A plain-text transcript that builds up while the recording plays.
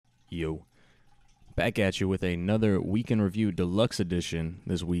Yo. Back at you with another Week in Review Deluxe Edition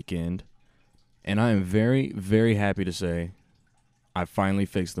this weekend. And I am very, very happy to say I finally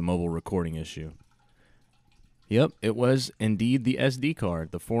fixed the mobile recording issue. Yep, it was indeed the SD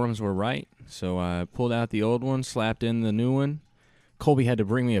card. The forums were right, so I pulled out the old one, slapped in the new one. Colby had to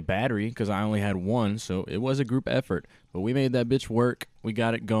bring me a battery because I only had one, so it was a group effort. But we made that bitch work. We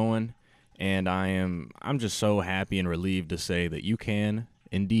got it going, and I'm just so happy and relieved to say that you can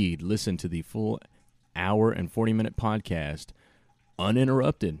indeed listen to the full hour and 40-minute podcast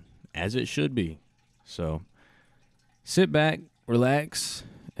uninterrupted, as it should be. So sit back, relax,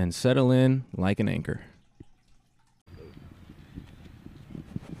 and settle in like an anchor.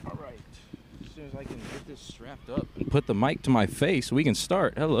 All right. As soon as I can get this strapped up and put the mic to my face, we can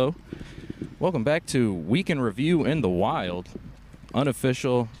start. Hello. Welcome back to Week in Review in the Wild.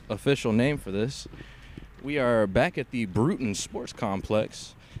 Unofficial, official name for this. We are back at the Bruton Sports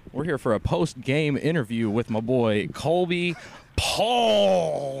Complex. We're here for a post-game interview with my boy, Colby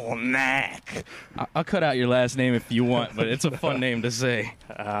Polnack. I'll cut out your last name if you want, but it's a fun name to say.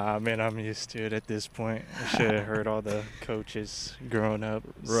 Man, I'm used to it at this point. I should have heard all the coaches growing up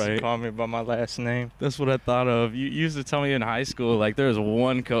call me by my last name. That's what I thought of. You used to tell me in high school, like, there was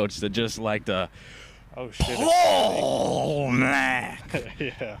one coach that just liked to... Oh, shit. Polnack.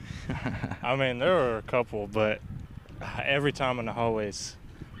 Yeah. I mean, there were a couple, but every time in the hallways...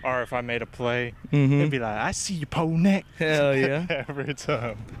 Or if I made a play, it'd be like, I see you, Polnack. Hell yeah. Every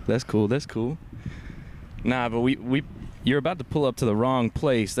time. That's cool. That's cool. Nah, but you're about to pull up to the wrong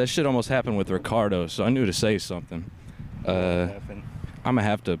place. That shit almost happened with Ricardo, so I knew to say something. I'm going to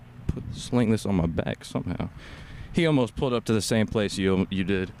have to sling this on my back somehow. He almost pulled up to the same place you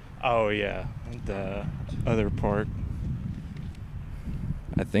did. Oh, yeah. The other park.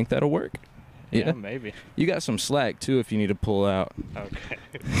 I think that'll work. Yeah, maybe. You got some slack, too, if you need to pull out.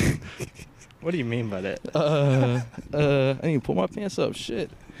 Okay. What do you mean by that? I need to pull my pants up. Shit.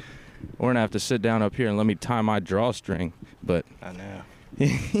 We're going to have to sit down up here and let me tie my drawstring, but... I know.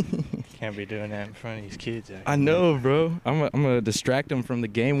 Can't be doing that in front of these kids. I know, bro. I'm going to distract them from the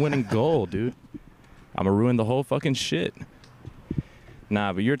game-winning goal, dude. I'm going to ruin the whole fucking shit.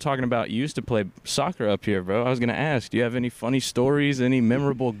 Nah, but you're talking about you used to play soccer up here, bro. I was going to ask, do you have any funny stories, any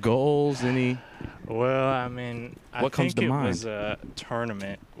memorable goals, any... Well, I mean, what comes to mind? It was a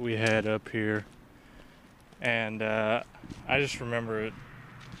tournament we had up here, and I just remember it,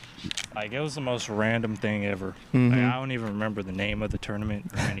 like, it was the most random thing ever. Like, I don't even remember the name of the tournament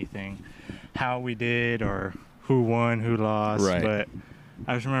or anything, how we did or who won, who lost, but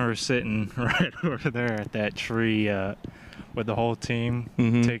I just remember sitting right over there at that tree with the whole team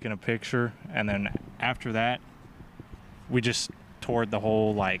taking a picture, and then after that we just toured the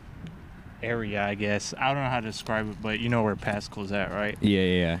whole like area, I guess. I don't know how to describe it, but you know where Pascal's at, right?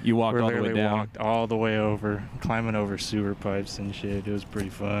 Yeah. You walked all the way down. Walked all the way over, climbing over sewer pipes and shit. It was pretty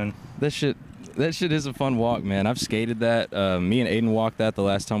fun. That shit is a fun walk, man. I've skated that. Me and Aiden walked that the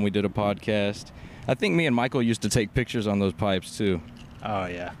last time we did a podcast. I think me and Michael used to take pictures on those pipes too. Oh,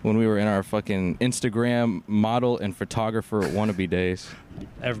 yeah. When we were in our fucking Instagram model and photographer wannabe days.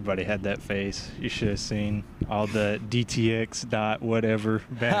 Everybody had that face. You should have seen all the DTX dot whatever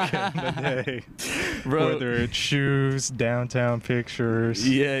back in the day. Bro. Whether it's shoes, downtown pictures.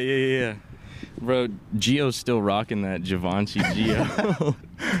 Yeah. Bro, Gio's still rocking that Givenchy Gio.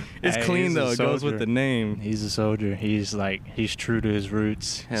 It's clean, though. It goes with the name. He's a soldier. He's true to his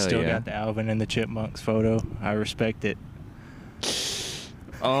roots. Hell Still yeah. got the Alvin and the Chipmunks photo. I respect it.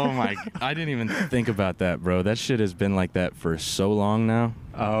 Oh my, I didn't even think about that, bro. That shit has been like that for so long now.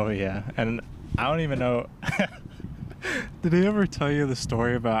 Oh, yeah. And I don't even know. Did he ever tell you the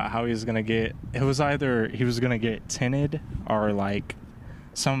story about how he was going to get, it was either he was going to get tinted or like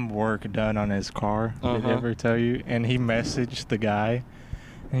some work done on his car. Did he ever tell you? And he messaged the guy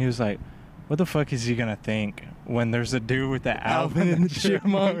and he was like, what the fuck is he going to think when there's a dude with the Alvin and the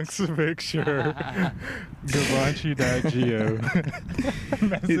Chipmunks picture? Givenchy.geo.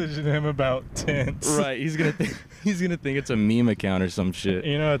 Messaging him about tints. Right, he's gonna think it's a meme account or some shit.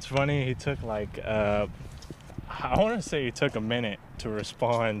 You know, it's funny. He took like I want to say he took a minute to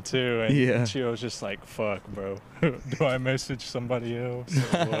respond too, and Gio was just like, "Fuck, bro. Do I message somebody else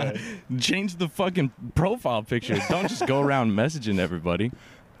or what?" Change the fucking profile picture. Don't just go around messaging everybody.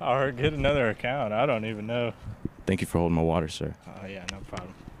 Or get another account. I don't even know. Thank you for holding my water, sir. Oh, yeah, no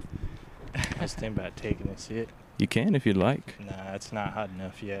problem. I was thinking about taking this hit. You can if you'd like. Nah, it's not hot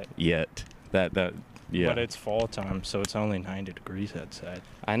enough yet. Yeah. But it's fall time, so it's only 90 degrees outside.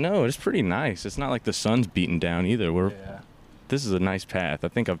 I know. It's pretty nice. It's not like the sun's beating down either. This is a nice path. I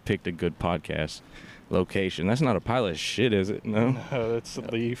think I've picked a good podcast location. That's not a pile of shit, is it? No? No, that's a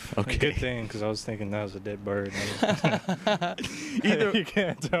leaf. Okay. Good thing, because I was thinking that was a dead bird. Either You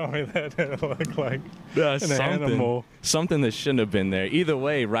can't tell me that it looked like an animal. Something that shouldn't have been there. Either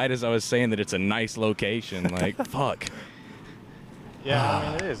way, right as I was saying that it's a nice location, like, fuck. Yeah, I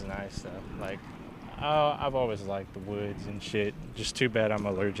mean, it is nice, though. Like, I've always liked the woods and shit. Just too bad I'm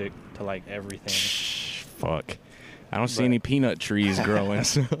allergic to, like, everything. Fuck. I don't see any peanut trees growing,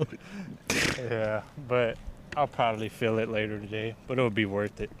 so... Yeah, but I'll probably feel it later today. But it'll be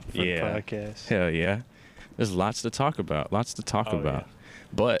worth it for the podcast. Hell yeah. There's lots to talk about. Yeah.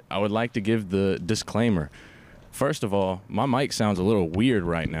 But I would like to give the disclaimer. First of all, my mic sounds a little weird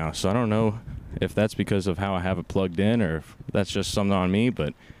right now, so I don't know if that's because of how I have it plugged in or if that's just something on me,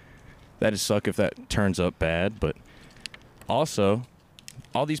 but that'd suck if that turns up bad. But also,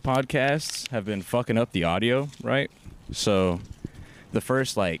 all these podcasts have been fucking up the audio, right? So the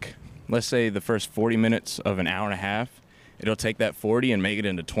first, like, let's say the first 40 minutes of an hour and a half, it'll take that 40 and make it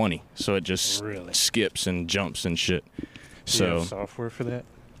into 20. So it just skips and jumps and shit. So, do you have software for that?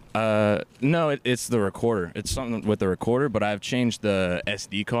 No, it's the recorder. It's something with the recorder, but I've changed the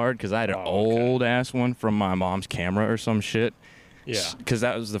SD card because I had an old ass one from my mom's camera or some shit. Yeah. Because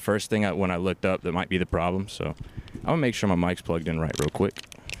that was the first thing when I looked up that might be the problem. So I'm gonna make sure my mic's plugged in right real quick.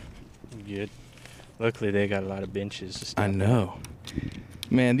 Good. Luckily, they got a lot of benches to stand I know.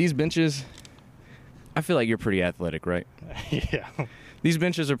 Man, these benches, I feel like you're pretty athletic, right? Yeah. These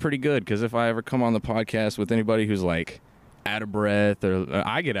benches are pretty good because if I ever come on the podcast with anybody who's like out of breath, or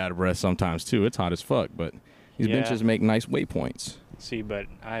I get out of breath sometimes too. It's hot as fuck, but these benches make nice waypoints. See, but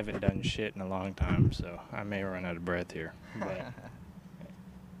I haven't done shit in a long time, so I may run out of breath here. But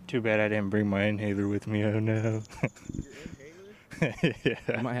too bad I didn't bring my inhaler with me. Oh no. Your inhaler?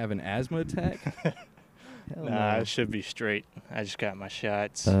 Yeah. I might have an asthma attack. Nah, it should be straight. I just got my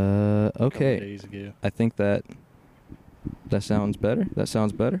shots. Okay. A couple days ago. I think that sounds better. That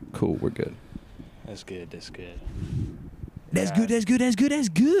sounds better. Cool. We're good. That's good. That's good. That's good. That's good. That's good. That's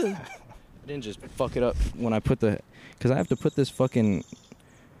good. I didn't just fuck it up when I put because I have to put this fucking.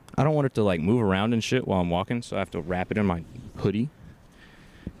 I don't want it to like move around and shit while I'm walking, so I have to wrap it in my hoodie.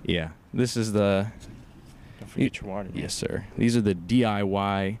 Yeah, this is the. Don't forget your water. Man. Yes, sir. These are the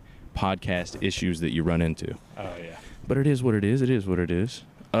DIY podcast issues that you run into. Oh yeah. But it is what it is. It is what it is.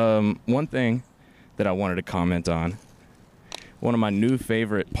 One thing that I wanted to comment on. One of my new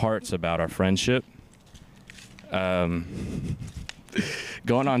favorite parts about our friendship.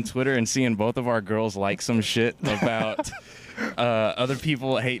 Going on Twitter and seeing both of our girls like some shit about other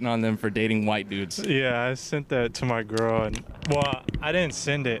people hating on them for dating white dudes. Yeah, I sent that to my girl, and well, I didn't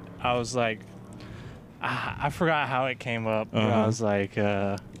send it. I was like, I forgot how it came up. But I was like,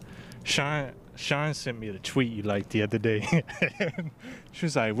 Sean sent me the tweet you liked the other day. She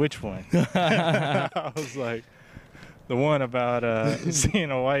was like, which one? I was like, the one about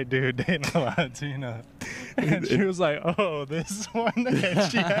seeing a white dude dating a Latina. And she was like, oh, this one? And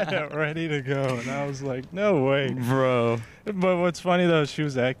she had it ready to go. And I was like, no way. Bro. But what's funny, though, she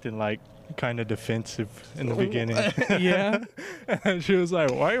was acting like kind of defensive in the beginning. Yeah. And she was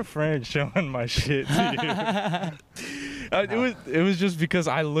like, why are friends showing my shit to you? It was just because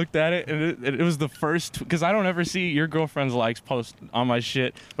I looked at it and it was the first, because I don't ever see your girlfriend's likes post on my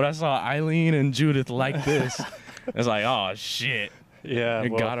shit, but I saw Eileen and Judith like this. It's like, oh shit. Yeah,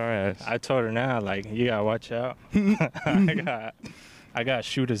 it got our ass. I told her now, like, you gotta watch out. I got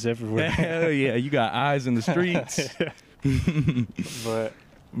shooters everywhere. Hell yeah, you got eyes in the streets. But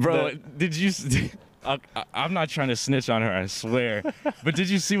bro, did you? I'm not trying to snitch on her, I swear. But did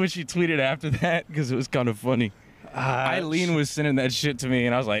you see what she tweeted after that? Because it was kind of funny. Eileen was sending that shit to me,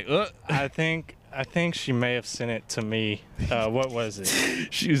 and I was like, ugh. I think she may have sent it to me. What was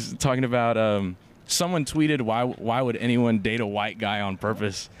it? She was talking about someone tweeted, why would anyone date a white guy on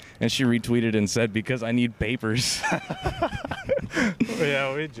purpose? And she retweeted and said, because I need papers.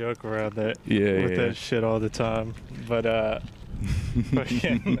 Yeah, we joke around that. Yeah, with that shit all the time. But I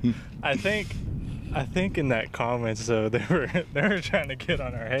think in that comments though they were trying to get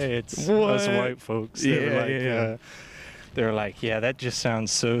on our heads. Us white folks. They were like, yeah, that just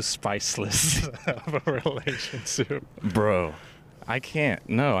sounds so spiceless of a relationship. Bro, I can't.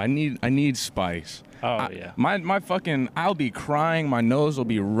 No, I need spice. Oh yeah. My fucking, I'll be crying, my nose will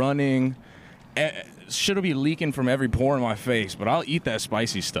be running, shit'll be leaking from every pore in my face, but I'll eat that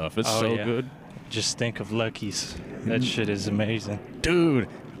spicy stuff. It's so good. Just think of Lucky's. That shit is amazing. Dude,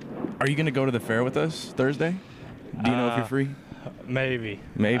 are you gonna go to the fair with us Thursday? Do you know if you're free? Maybe.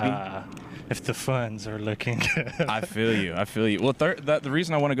 If the funds are looking good. I feel you. Well, the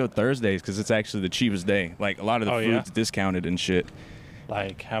reason I want to go Thursday is because it's actually the cheapest day. Like, a lot of the food's discounted and shit.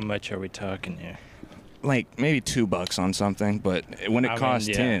 Like, how much are we talking here? like maybe $2 on something, but when it costs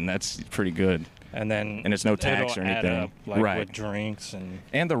 10, that's pretty good. And then it's no tax or anything, add up, like, right? With drinks and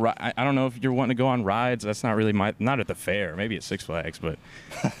the I don't know if you're wanting to go on rides. That's not really not at the fair. Maybe at Six Flags, but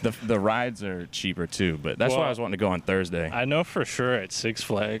the rides are cheaper too. But that's why I was wanting to go on Thursday. I know for sure at Six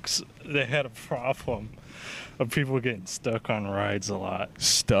Flags they had a problem of people getting stuck on rides a lot.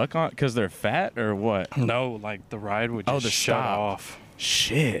 Stuck on because they're fat or what? No, like the ride would just shut off.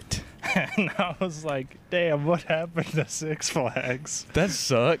 Shit. And I was like, damn, what happened to Six Flags? That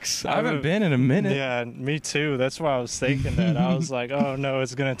sucks. I haven't been in a minute. Yeah, me too. That's why I was thinking that. I was like, oh no,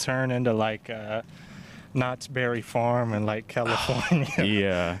 it's going to turn into like Knott's Berry Farm in like California.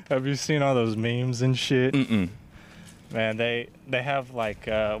 Yeah. Have you seen all those memes and shit? Mm-mm. Man, they have like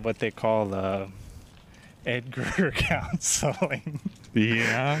what they call Edgar counseling.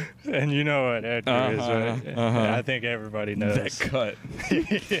 Yeah. And you know what Edgar is, right? I think everybody knows. That cut.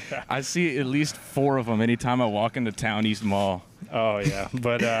 Yeah. I see at least 4 of them anytime I walk into Town East Mall. Oh, yeah.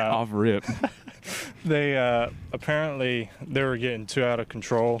 But off rip. They apparently they were getting too out of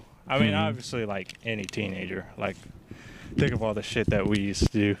control. I mean, obviously, like any teenager. Like, think of all the shit that we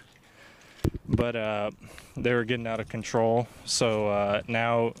used to do. But they were getting out of control. So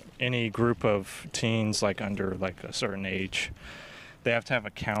now any group of teens, like under like a certain age, they have to have a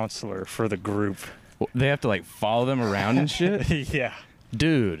counselor for the group. They have to like follow them around and shit? Yeah.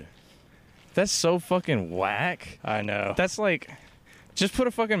 Dude, that's so fucking whack. I know. That's like, just put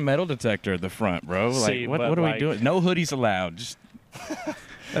a fucking metal detector at the front, bro. See, like, what are we doing? No hoodies allowed. Just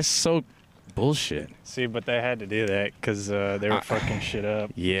that's so bullshit. See, but they had to do that because they were fucking shit up.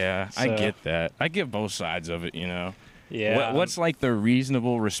 Yeah, so. I get that. I get both sides of it, you know. Yeah. What's like the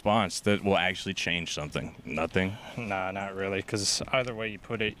reasonable response that will actually change something? Nothing? Nah, not really. Because either way you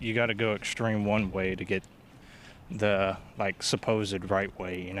put it, you got to go extreme one way to get the like supposed right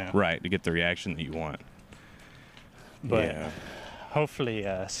way, you know. Right, to get the reaction that you want. But yeah. Hopefully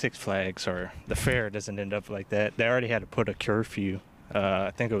Six Flags or the fair doesn't end up like that. They already had to put a curfew.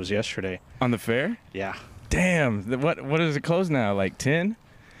 I think it was yesterday. On the fair? Yeah. Damn. What is it closed now? Like 10?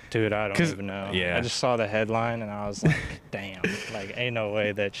 Dude, I don't even know. Yeah. I just saw the headline and I was like, damn. Like, ain't no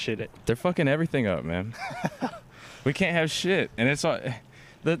way that shit. They're fucking everything up, man. We can't have shit. And it's all.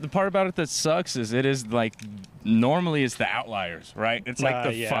 The part about it that sucks is it is like normally it's the outliers, right? It's like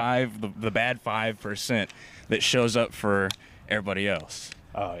the bad 5% that shows up for everybody else.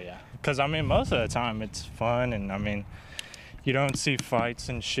 Oh, yeah. Because, I mean, most of the time it's fun and, I mean, you don't see fights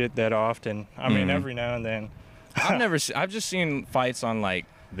and shit that often. I mean, every now and then. I've just seen fights on like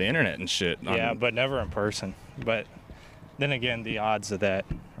the internet and shit. Yeah, but never in person. But then again, the odds of that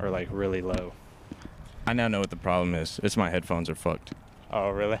are like really low. I now know what the problem is. It's my headphones are fucked. Oh,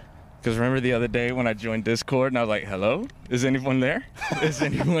 really? Because remember the other day when I joined Discord and I was like, hello? Is anyone there? Is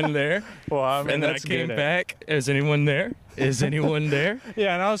anyone there? Well, I mean, and then I came back. Is anyone there? Is anyone there?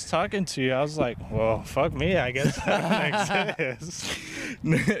 Yeah, and I was talking to you. I was like, well, fuck me. I guess that don't exist.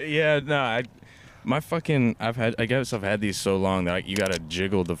 Yeah, no, I guess I've had these so long that you gotta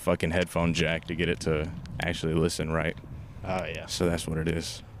jiggle the fucking headphone jack to get it to actually listen right. Oh, yeah. So that's what it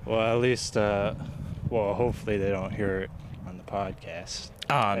is. Well, at least, hopefully they don't hear it on the podcast.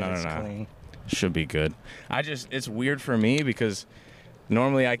 Oh, no. Clean. Should be good. It's weird for me because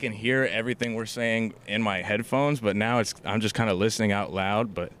normally I can hear everything we're saying in my headphones, but now I'm just kind of listening out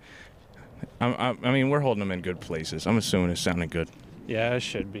loud, but I mean, we're holding them in good places. I'm assuming it's sounding good. Yeah, it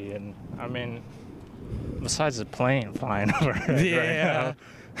should be. And, I mean, besides the plane flying overhead right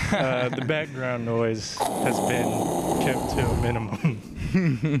now, the background noise has been kept to a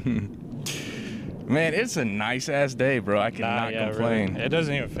minimum. Man, it's a nice-ass day, bro. I cannot complain. Really. It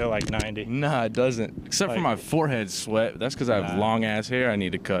doesn't even feel like 90. Nah, it doesn't. Except for my forehead sweat. That's because I have long-ass hair I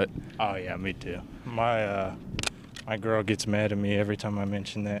need to cut. Oh, yeah, me too. My girl gets mad at me every time I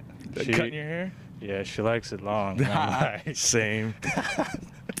mention that. Cutting your hair? Yeah, she likes it long. Like, same.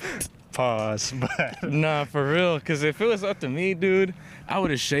 Pause. But nah, for real. Because if it was up to me, dude, I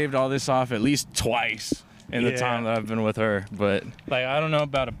would have shaved all this off at least twice in the time that I've been with her. But like, I don't know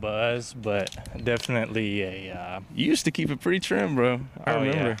about a buzz, but definitely a you used to keep it pretty trim, bro. I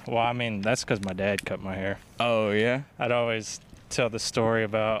remember. Yeah. Well, I mean, that's because my dad cut my hair. Oh, yeah? I'd always tell the story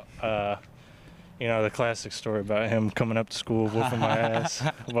about the classic story about him coming up to school whooping my ass.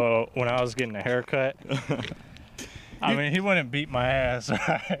 Well, when I was getting a haircut, I mean, he wouldn't beat my ass,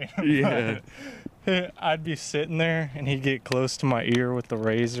 right? Yeah. I'd be sitting there, and he'd get close to my ear with the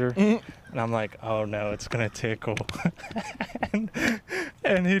razor, and I'm like, oh, no, it's going to tickle.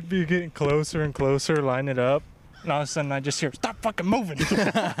 and he'd be getting closer and closer, line it up, and all of a sudden I just hear, stop fucking moving.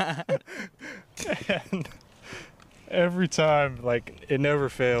 every time, like, it never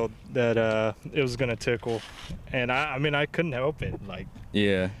failed that it was gonna tickle, and I mean, I couldn't help it. Like,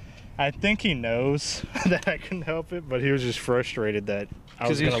 Yeah. I think he knows that I couldn't help it, but he was just frustrated that I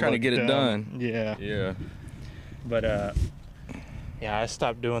was Because he was gonna trying to look get it dumb. done. Yeah. Yeah. But yeah, I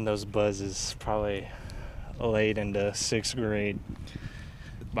stopped doing those buzzes probably late into 6th grade.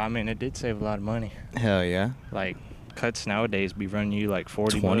 But I mean, it did save a lot of money. Hell yeah. Like, cuts nowadays be running you like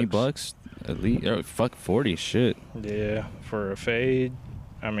 40 $20 bucks. at least. Oh, fuck 40 shit. Yeah, for a fade.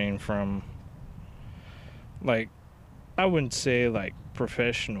 I mean, from like, I wouldn't say like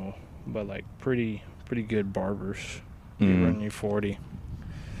professional, but like pretty good barbers be running you 40.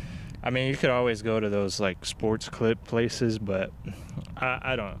 I mean, you could always go to those like sports clip places, but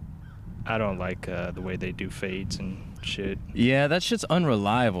I don't like the way they do fades and shit. Yeah, that shit's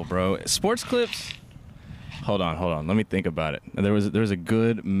unreliable, bro. Sports clips. Hold on. Let me think about it. There was a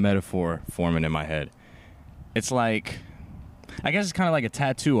good metaphor forming in my head. It's like, I guess it's kind of like a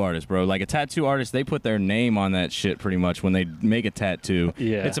tattoo artist, bro. Like a tattoo artist, they put their name on that shit pretty much when they make a tattoo.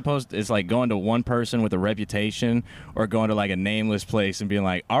 Yeah. It's like going to one person with a reputation or going to like a nameless place and being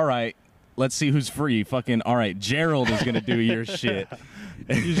like, all right, let's see who's free. Fucking, all right, Gerald is going to do your shit.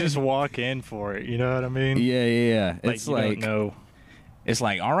 You just walk in for it, you know what I mean? Yeah. Like, It's you like, don't know. it's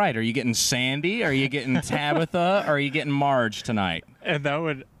like, all right, are you getting Sandy? Are you getting Tabitha? Or are you getting Marge tonight? And that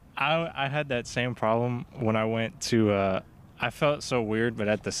would, I had that same problem when I went to, I felt so weird, but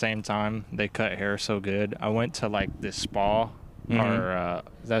at the same time, they cut hair so good. I went to like this spa, or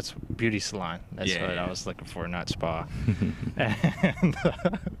that's beauty salon. That's what I was looking for, not spa. And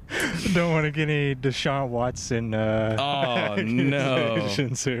don't want to get any Deshaun Watson Oh, no.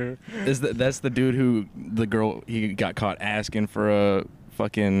 accusations here. That's the dude who the girl he got caught asking for a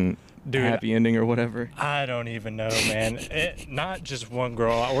fucking happy ending or whatever. I don't even know, man. Not just one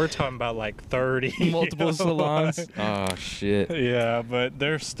girl. We're talking about like 30. Multiple salons. Oh shit. Yeah, but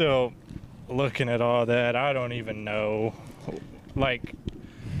they're still looking at all that. I don't even know. Like,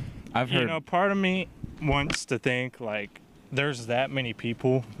 I've heard. you know, part of me wants to think like there's that many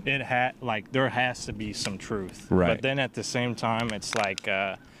people. Like there has to be some truth. Right. But then at the same time, it's like,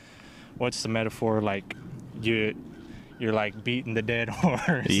 what's the metaphor? Like you're like beating the dead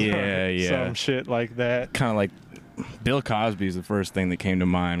horse. Yeah. Some shit like that. Kind of like Bill Cosby is the first thing that came to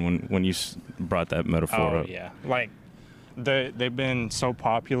mind when you brought that metaphor up. Oh yeah, like they've been so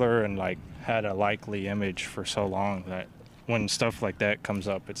popular and like had a likely image for so long that when stuff like that comes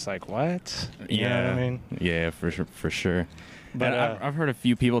up, it's like, what? You know what I mean? Yeah, for sure. But And I've heard a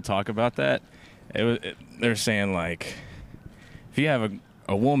few people talk about that. They're saying like, if you have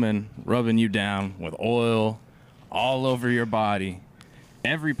a woman rubbing you down with oil all over your body,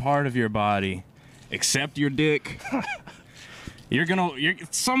 every part of your body except your dick,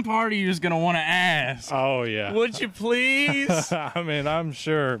 some part of you is gonna want to ask. Oh yeah. Would you please? I mean, I'm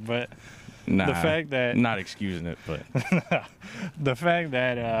sure, but Nah, the fact that not excusing it, but the fact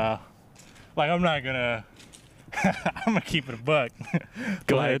that like I'm gonna keep it a buck.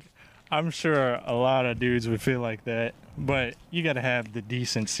 Go Like, ahead. I'm sure a lot of dudes would feel like that, but you gotta have the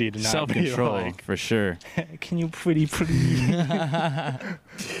decency to not self-control be like, for sure. can you pretty please?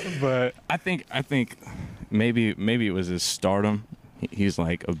 But I think maybe it was his stardom. He's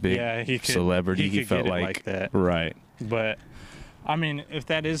like a big celebrity. He felt get it like that. Right. But I mean, if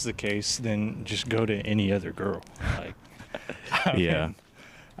that is the case, then just go to any other girl. Like, Yeah.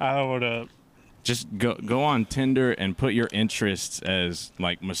 I would have. Just go on Tinder and put your interests as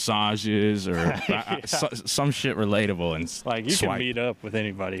like massages or some shit relatable and Like, you swipe. can meet up with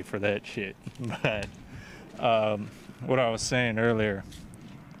anybody for that shit. But what I was saying earlier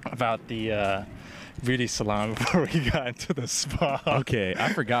about the beauty salon before we got into the spa. Okay,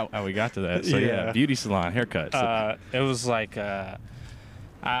 I forgot how we got to that. So yeah, beauty salon, haircuts. It was like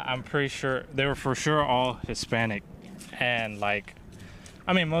I'm pretty sure they were for sure all Hispanic, and like,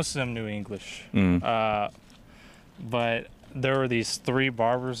 I mean, most of them knew English. But there were these 3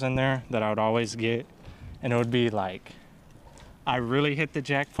 barbers in there that I would always get, and it would be like, I really hit the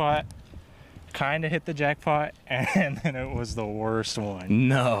jackpot, kind of hit the jackpot, and then it was the worst one.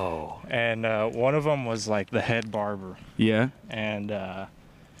 No. And one of them was like the head barber, Yeah. and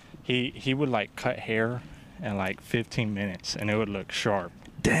he would like cut hair in like 15 minutes, and it would look sharp.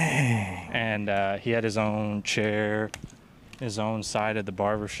 Dang. And he had his own chair, his own side of the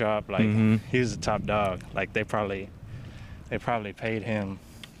barber shop. Like, he was a top dog. Like, they probably paid him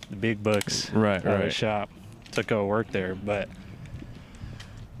the big bucks Right. at the shop to go work there. But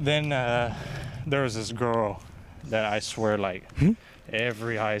then there was this girl that I swear, like,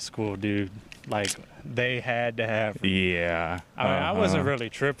 every high school dude, like, they had to have her. Yeah. I mean, I wasn't really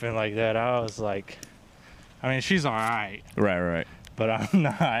tripping like that. I was like, I mean, she's all right, Right. but I'm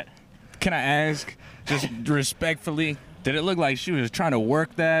not. Can I ask, just respectfully, did it look like she was trying to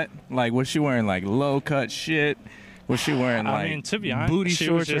work that? Like, was she wearing like low cut shit? Was she wearing like I mean, to be honest, booty she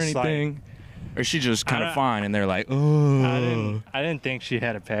shorts was or just, anything? Or she just kind I of don't- fine and they're like, oh. I didn't think she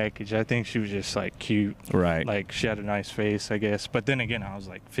had a package. I think she was just like cute. Right. Like she had a nice face, I guess. But then again, I was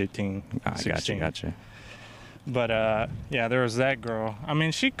like 15, I 16. gotcha. But yeah, there was that girl. I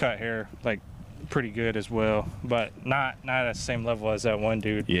mean, she cut hair like pretty good as well, but not at the same level as that one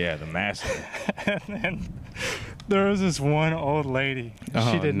dude. Yeah, the master. And then there was this one old lady.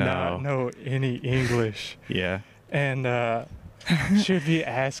 Oh, She did no. not know any English, Yeah. and she would be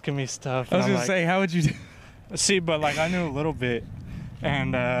asking me stuff. I was and I'm gonna like, say, how would you do? see, but like I knew a little bit,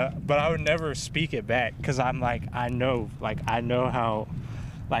 and but I would never speak it back because I'm like I know how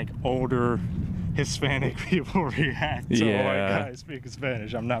like older Hispanic people react to a white Yeah. guy speaking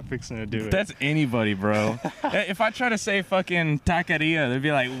Spanish. I'm not fixing to do it. That's anybody, bro. If I try to say fucking taqueria, they'd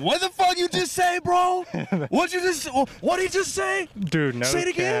be like, "What the fuck you just say, bro? What did he just say?" Dude, no Say it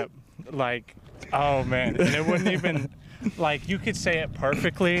again? cap. Like, oh man, and it wouldn't even like you could say it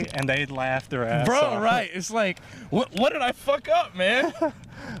perfectly and they'd laugh their ass Bro, off. right? It's like, what did I fuck up, man?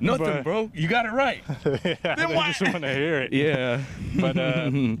 Nothing, But- bro. You got it right. Yeah, they why- just want to hear it. Yeah. But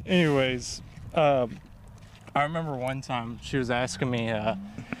anyways, I remember one time she was asking me.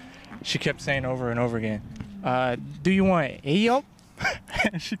 She kept saying over and over again, "Do you want Ayo?"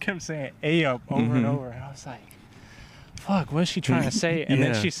 And she kept saying Ayo over and over, and I was like, "Fuck, what's she trying to say?" And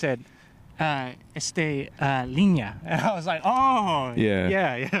Yeah. then she said, línea. And I was like, "Oh, Yeah.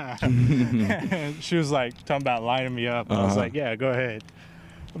 yeah." And she was like talking about lining me up. I was like, "Yeah, go ahead."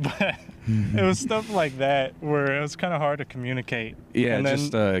 But it was stuff like that where it was kind of hard to communicate. Yeah, And then-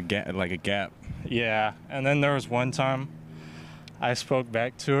 just a gap, like a gap. yeah, and then there was one time I spoke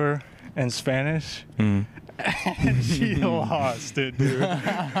back to her in Spanish, and she lost it, dude.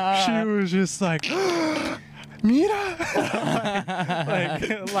 She was just like, "Mira,"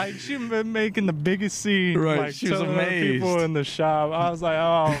 like she'd been making the biggest scene. Right, like, she was telling other people amazed. in the shop. I was like,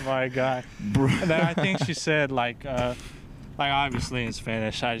 "Oh my god!" Bro. And then I think she said like obviously in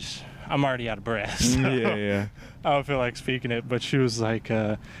Spanish, I'm already out of breath. So Yeah. I don't feel like speaking it, but she was like,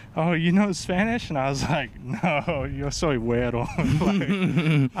 "Oh, you know Spanish?" And I was like, "No, yo soy güero."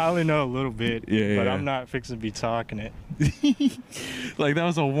 Like, I only know a little bit, Yeah, but yeah. I'm not fixing to be talking it. Like that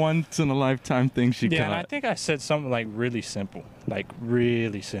was a once in a lifetime thing she Yeah, and I caught. think I said something like really simple, like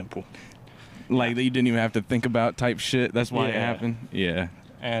really simple. Like that you didn't even have to think about type shit. That's why it Yeah. happened. Yeah.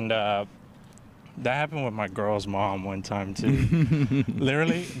 And that happened with my girl's mom one time too.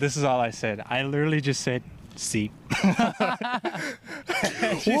 Literally, this is all I said. I literally just said, "Sí."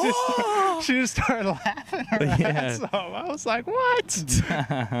 she just started laughing her ass off. I was like,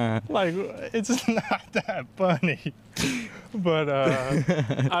 "What?" Like, it's not that funny. But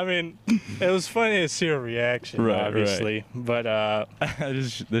I mean, it was funny to see her reaction, Right, obviously. But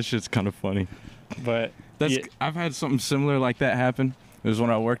This shit's kind of funny. but That's yeah. I've had something similar like that happen. It was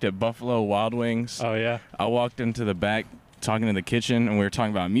when I worked at Buffalo Wild Wings. Oh yeah. I walked into the back talking in the kitchen, and we were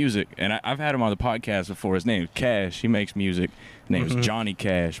talking about music. And I've had him on the podcast before. His name's Cash. He makes music. His name is Johnny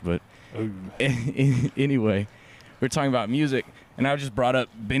Cash. But Ooh. anyway, we were talking about music, and I just brought up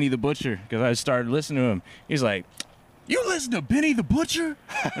Benny the Butcher because I started listening to him. He's like, "You listen to Benny the Butcher?"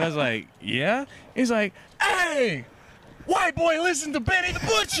 And I was like, "Yeah." He's like, "Hey, white boy, listen to Benny the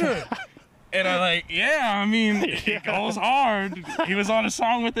Butcher." And I'm like, "Yeah, I mean, it goes hard." He was on a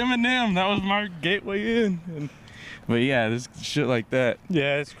song with Eminem. That was my gateway in. But yeah, this shit like that.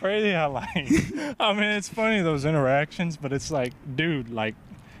 Yeah, it's crazy how like I mean it's funny those interactions, but it's like, dude, like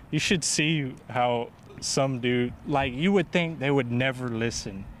you should see how some dude like you would think they would never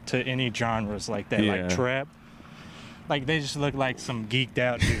listen to any genres like that, Yeah. like trap. Like they just look like some geeked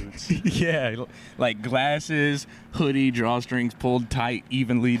out dudes. Yeah, like glasses, hoodie, drawstrings pulled tight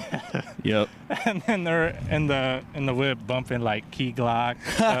evenly. Yep. And then they're in the whip bumping like Key Glock,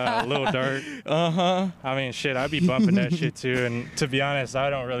 Lil Durk. I mean, shit, I'd be bumping that shit too. And to be honest, I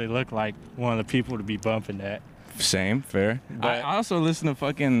don't really look like one of the people to be bumping that. Same, fair. But- I also listen to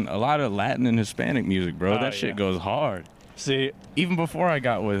fucking a lot of Latin and Hispanic music, bro. Oh, That shit yeah. goes hard. See, Even before I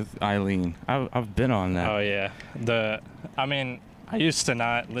got with Eileen, I've been on that. oh yeah, I mean, I used to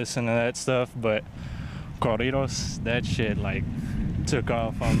not listen to that stuff, but corridos, that shit like took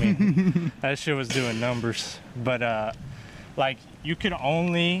off on me. That shit was doing numbers. But like you could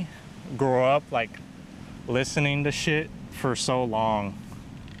only grow up like listening to shit for so long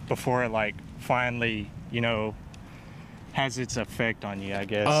before it like finally, you know, has its effect on you, I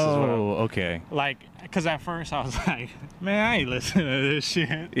guess. is what I'm- Oh, okay. like, cause at first I was like, man, I ain't listening to this shit.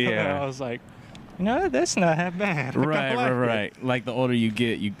 And then Yeah. I was like, you know, that's not that bad. Like, I like it. Right. Like the older you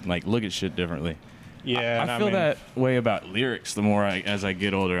get, you like look at shit differently. Yeah, I feel that way about lyrics the more as I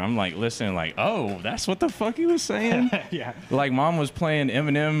get older. I'm like listening, like, oh, that's what the fuck he was saying. Yeah. Like mom was playing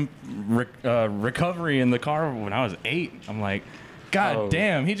Eminem Recovery in the car when I was 8. I'm like, God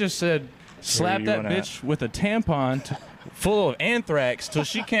damn, he just said slap that bitch with a tampon full of anthrax till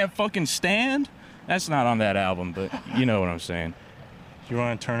she can't fucking stand. That's not on that album, but you know what I'm saying. You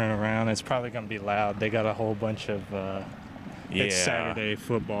want to turn it around? It's probably gonna be loud. They got a whole bunch of. It's Saturday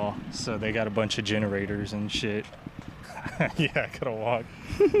football, so they got a bunch of generators and shit. Yeah, I gotta walk.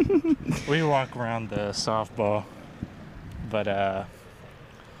 We walk around the softball, but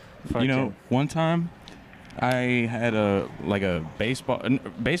you know, one time I had a baseball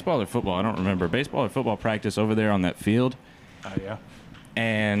or football, I don't remember, baseball or football practice over there on that field. Oh yeah.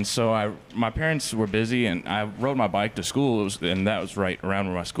 And so my parents were busy, and I rode my bike to school, and that was right around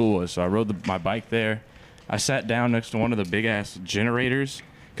where my school was. So I rode my bike there. I sat down next to one of the big-ass generators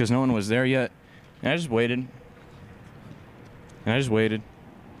because no one was there yet. And I just waited. And I just waited.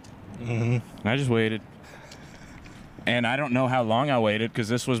 And I just waited. And I don't know how long I waited because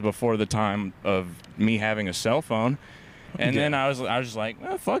this was before the time of me having a cell phone. And then I was just like,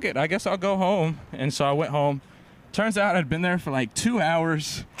 well, fuck it. I guess I'll go home. And so I went home. Turns out I'd been there for like 2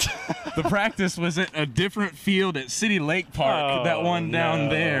 hours. The practice was at a different field at City Lake Park, that one down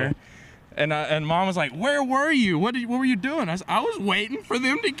there. And mom was like, where were you? What were you doing? I was waiting for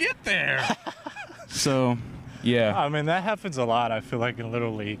them to get there. So, yeah. I mean, that happens a lot, I feel like, in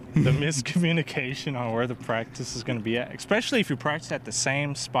Little League. The miscommunication on where the practice is going to be at, especially if you practice at the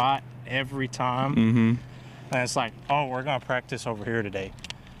same spot every time. Mm-hmm. And it's like, oh, we're going to practice over here today.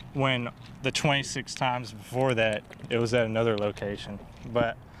 When the 26 times before that, it was at another location.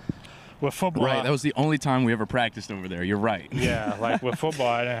 But with football... Right, that was the only time we ever practiced over there. You're right. Yeah, like with football,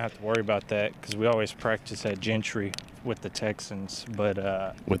 I didn't have to worry about that because we always practice at Gentry with the Texans.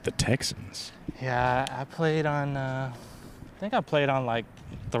 But with the Texans? Yeah, I played on... I think I played on like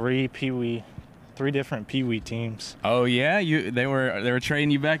 3 different Pee Wee teams. Oh yeah, they were trading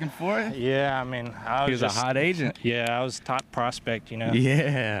you back and forth. Yeah, I mean, he was a hot agent. Yeah, I was top prospect, you know.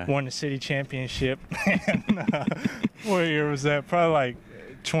 Yeah. Won the city championship. And, what year was that? Probably like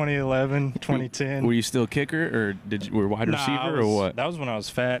 2011, 2010. Were you still kicker, or were wide receiver, or what? That was when I was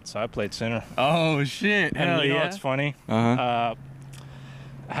fat, so I played center. Oh shit! And you know what's funny?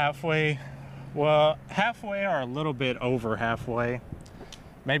 Halfway or a little bit over halfway.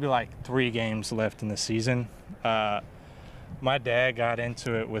 Maybe like 3 games left in the season. My dad got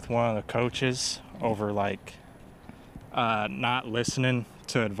into it with one of the coaches over like not listening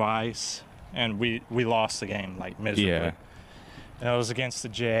to advice, and we lost the game like miserably. Yeah. And it was against the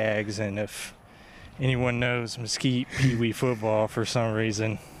Jags, and if anyone knows Mesquite Pee Wee football for some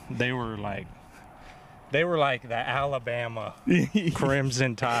reason, they were like the Alabama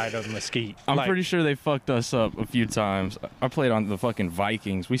Crimson Tide of Mesquite. I'm pretty sure they fucked us up a few times. I played on the fucking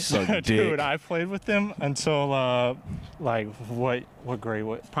Vikings. We sucked dick. Dude, I played with them until like what grade?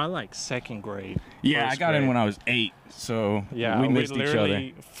 Probably like 2nd grade. Yeah, I got in when I was 8, so yeah, we missed each other.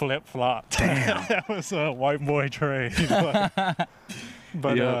 We flip-flopped. Damn. That was a white boy trade.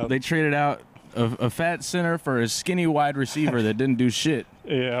 But yeah, they traded out a fat center for a skinny wide receiver that didn't do shit.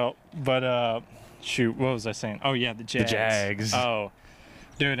 Yeah, but shoot, what was I saying? Oh yeah, the Jags. The Jags. Oh,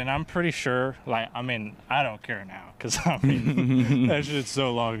 dude, and I'm pretty sure. Like, I mean, I don't care now because I mean that shit's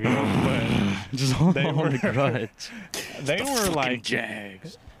so long ago. But just hold on the grudge. They were like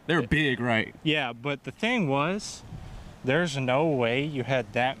Jags. They were big, right? Yeah, but the thing was, there's no way you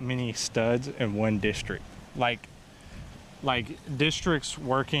had that many studs in one district. Like districts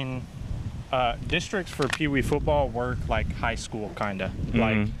working. Districts for Pee Wee football work like high school, kinda. Mm-hmm.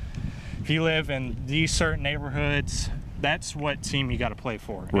 Like, if you live in these certain neighborhoods, that's what team you got to play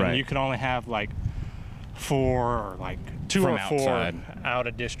for. Right. And you can only have like 4 or like 2 From or 4 outside. out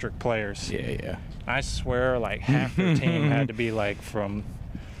of district players. Yeah. I swear, like half their team had to be like from.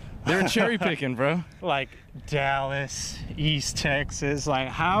 They were cherry picking, bro. Like Dallas, East Texas. Like,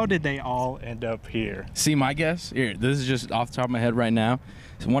 how did they all end up here? See, my guess here. This is just off the top of my head right now.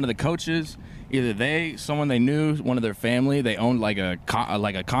 So one of the coaches, either someone they knew, one of their family, they owned like a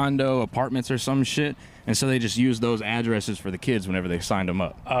condo, apartments, or some shit, and so they just used those addresses for the kids whenever they signed them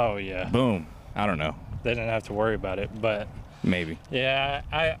up. Oh yeah. Boom. I don't know. They didn't have to worry about it, but maybe. Yeah,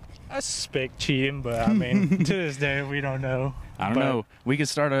 I suspect cheating, but I mean, to this day we don't know. I don't know. We could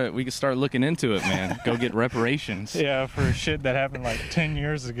start looking into it, man. Go get reparations. Yeah, for shit that happened like 10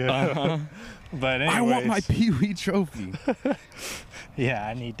 years ago. Uh-huh. But anyways, I want my Pee Wee trophy. Yeah,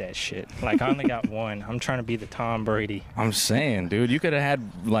 I need that shit. Like, I only got one. I'm trying to be the Tom Brady. I'm saying, dude, you could have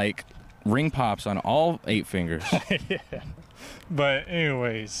had like ring pops on all 8 fingers. Yeah. But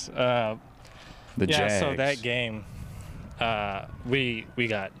anyways, The Jags. so that game, we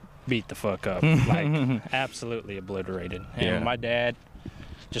got beat the fuck up, like absolutely obliterated. And my dad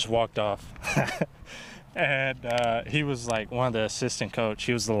just walked off. And he was like one of the assistant coach.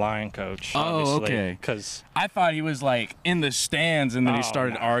 He was the line coach. Oh, okay. Because I thought he was like in the stands, and then he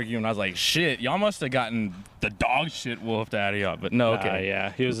started arguing. I was like, shit, y'all must have gotten the dog shit wolfed out of y'all. But no, okay.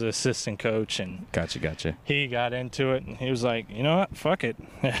 Yeah, he was the assistant coach, and Gotcha. he got into it, and he was like, you know what, fuck it.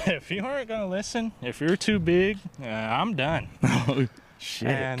 If you aren't gonna listen, if you're too big, I'm done. Oh, shit.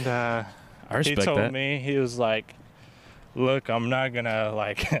 And I respect he told that. me, he was like, look, I'm not gonna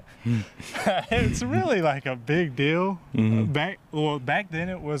like. It's really like a big deal. Back then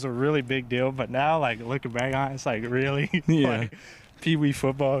it was a really big deal, but now like looking back on it, it's like really like pee-wee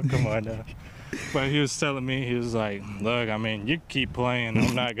football. Come on now. But he was telling me, he was like, look, I mean, you keep playing.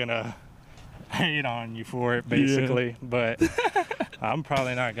 I'm not gonna hate on you for it, basically. But I'm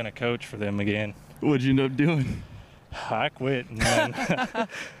probably not gonna coach for them again. What'd you end up doing? I quit, man.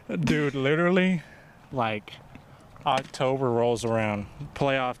 Dude, literally, like. October rolls around,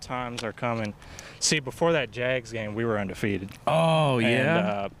 playoff times are coming. See, before that Jags game, we were undefeated. Oh,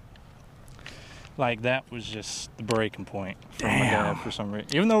 yeah? And, like, that was just the breaking point for my dad for some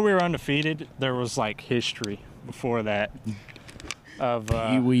reason. Even though we were undefeated, there was, like, history before that of...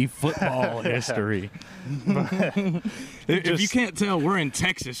 Pee-wee football history. If you can't tell, we're in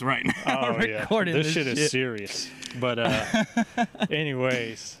Texas right now. Oh, yeah. This shit is serious. But,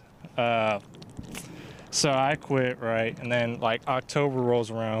 anyways... So I quit, right? And then, like, October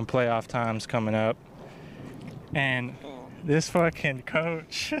rolls around, playoff time's coming up. And this fucking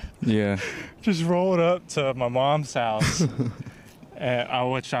coach just rolled up to my mom's house,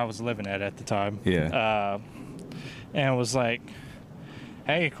 which I was living at the time. Yeah. And was like,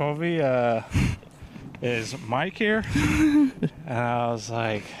 hey, Colby, is Mike here? And I was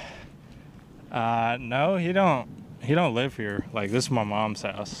like, no, he don't live here. Like, this is my mom's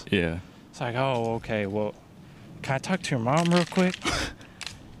house. Yeah. It's like, oh, okay, well, can I talk to your mom real quick?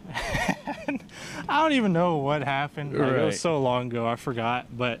 I don't even know what happened. Like, it was so long ago, I forgot.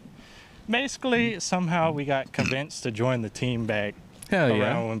 But basically, somehow we got convinced to join the team back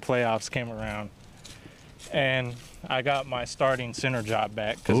around when playoffs came around. And I got my starting center job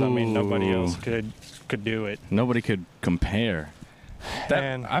back because, I mean, nobody else could do it. Nobody could compare.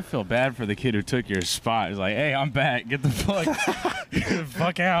 I feel bad for the kid who took your spot. He's like, hey, I'm back. Get the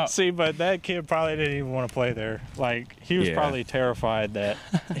fuck out. See, but that kid probably didn't even want to play there. Like, he was probably terrified that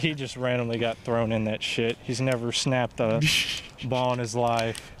he just randomly got thrown in that shit. He's never snapped a ball in his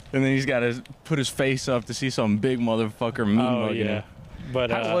life. And then he's got to put his face up to see some big motherfucker moonmugging him. But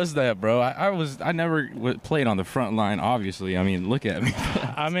how was that, bro? I never played on the front line, obviously. I mean, look at me.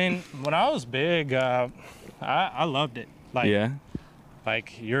 I mean, when I was big, I loved it. Like,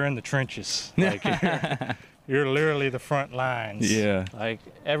 like, you're in the trenches. Like, you're literally the front lines. Yeah. Like,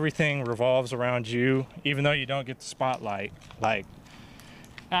 everything revolves around you, even though you don't get the spotlight. Like,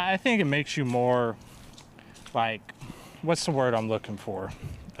 I think it makes you more, like, what's the word I'm looking for?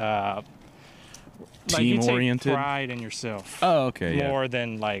 Team-oriented? You take pride in yourself. Oh, okay, more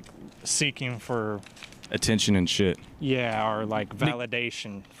than, like, seeking for... attention and shit. Yeah, or, like,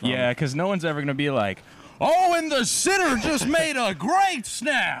 validation. Yeah, because no one's ever going to be like, oh, and the center just made a great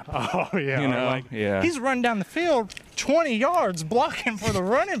snap. Oh, yeah. You know, like, he's running down the field 20 yards blocking for the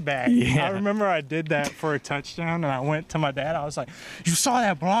running back. I remember I did that for a touchdown, and I went to my dad. I was like, you saw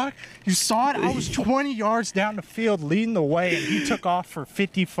that block? You saw it? I was 20 yards down the field leading the way, and he took off for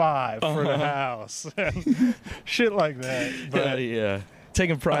 55 for the house. Shit like that. But,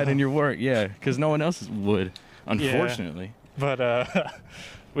 taking pride in your work, because no one else would, unfortunately. But,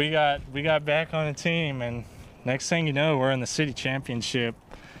 we got back on the team, and next thing you know, we're in the city championship.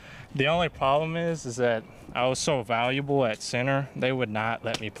 The only problem is that I was so valuable at center, they would not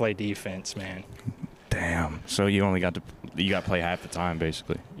let me play defense, man. Damn. So you only got to play half the time,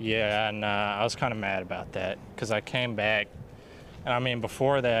 basically. Yeah, and I was kind of mad about that because I came back, and I mean,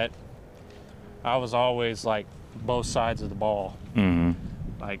 before that, I was always like both sides of the ball. Mm-hmm.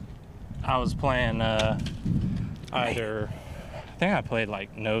 Like, I was playing either. I think I played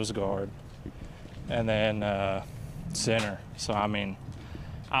like nose guard and then center. So I mean,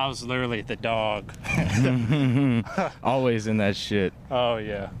 I was literally the dog. Always in that shit. Oh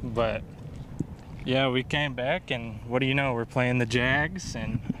yeah, but yeah, we came back, and what do you know? We're playing the Jags,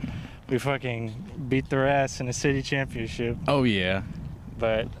 and we fucking beat their ass in the city championship. Oh yeah,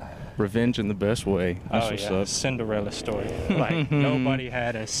 but revenge in the best way. That's what's up. Cinderella story. Like, nobody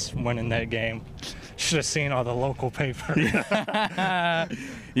had us winning that game. should have seen all the local paper. Yeah,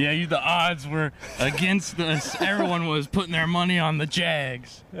 the odds were against us. Everyone was putting their money on the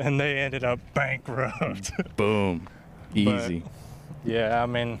Jags. And they ended up bankrupt. Boom. Easy. But, yeah, I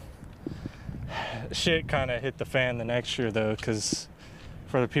mean, shit kind of hit the fan the next year, though, because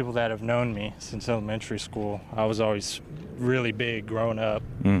for the people that have known me since elementary school, I was always really big growing up.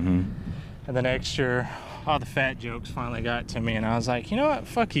 Mm-hmm. And the next year, all the fat jokes finally got to me, and I was like, you know what?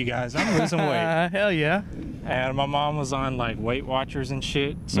 Fuck you guys. I'm losing weight. Hell yeah. And my mom was on, like, Weight Watchers and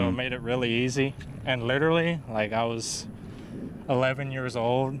shit, so it made it really easy. And literally, like, I was 11 years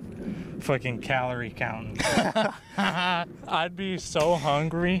old, fucking calorie counting. I'd be so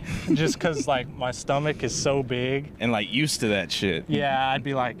hungry just because, like, my stomach is so big. And, like, used to that shit. Yeah, I'd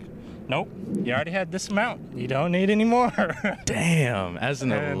be like, nope, you already had this amount. You don't need any more. Damn, as an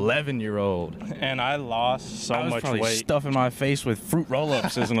 11-year-old. And I lost so I was much probably weight. stuffing my face with fruit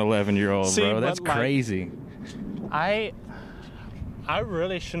roll-ups as an 11-year-old, See, bro. but, That's like, crazy. I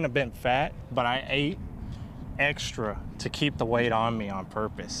really shouldn't have been fat, but I ate extra to keep the weight on me on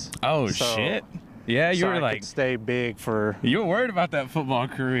purpose. Oh, So- shit. Yeah, you so were I like, could stay big for. you were worried about that football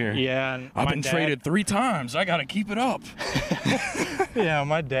career. Yeah, and I've my been dad- traded 3 times. I got to keep it up. Yeah,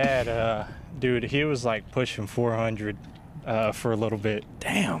 my dad, dude, he was like pushing 400 for a little bit,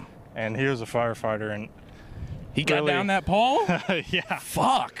 Damn. and he was a firefighter, and He got Really? down that pole? yeah,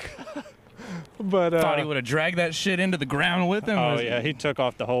 Fuck. but Thought he would have dragged that shit into the ground with him. oh yeah, he took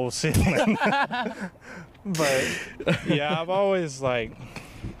off the whole ceiling. But yeah, I've always like,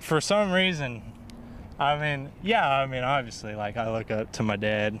 for some reason, I mean, obviously, like I look up to my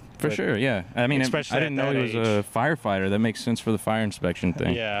dad For but- sure, yeah. I mean, Especially I didn't at know that he was a firefighter. That makes sense for the fire inspection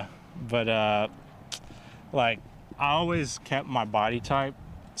thing. Yeah, but like I always kept my body type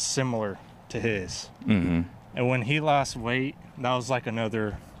similar to his. Mm-hmm. And when he lost weight, that was like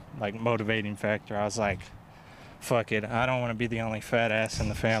another like motivating factor. I was like, fuck it, I don't want to be the only fat ass in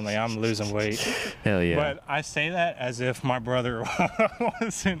the family. I'm losing weight. Hell yeah. But I say that as if my brother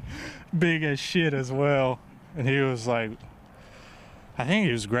wasn't big as shit as well. And he was like, I think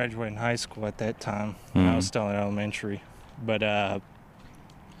he was graduating high school at that time. And I was still in elementary. But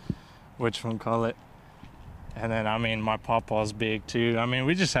whatchamacallit. And then I mean my papa's big too. I mean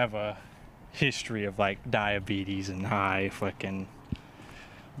we just have a history of like diabetes and high fucking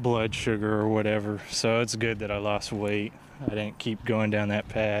blood sugar or whatever. So it's good that I lost weight. I didn't keep going down that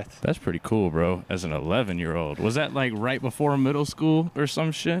path. That's pretty cool, bro. As an 11-year-old. Was that like right before middle school or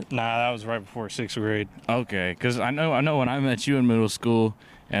some shit? Nah, that was right before 6th grade. Okay, because I know when I met you in middle school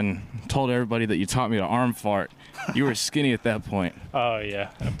and told everybody that you taught me to arm fart, you were skinny at that point. Oh yeah,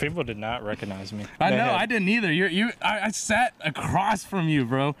 people did not recognize me. I They know, had- I didn't either. I sat across from you,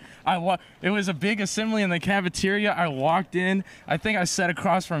 bro. It was a big assembly in the cafeteria. I walked in. I think I sat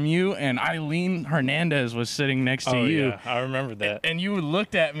across from you, and Eileen Hernandez was sitting next to Oh you. yeah, I remember that. And you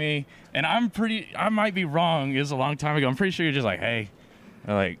looked at me, and I might be wrong. It was a long time ago. I'm pretty sure you're just like, hey.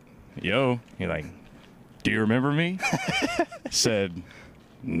 I'm like, yo. You're like, do you remember me? Said,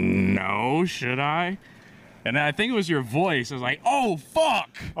 no, should I? And then I think it was your voice. I was like, oh, fuck.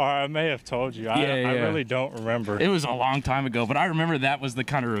 Or I may have told you. I Yeah. really don't remember. It was a long time ago, but I remember that was the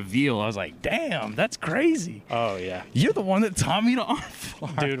kind of reveal. I was like, damn, that's crazy. Oh yeah. You're the one that taught me to arm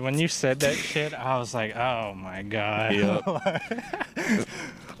fart. Dude, when you said that shit, I was like, oh my God. Yep.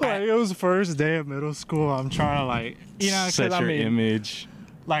 Like, it was the first day of middle school. I'm trying to, like, you know, 'cause Set I your mean, image.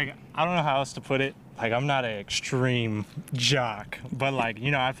 like, I don't know how else to put it. Like, I'm not an extreme jock, but, like, you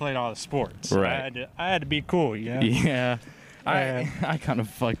know, I played all the sports. Right. I had to be cool, you know? Yeah. Yeah. I kind of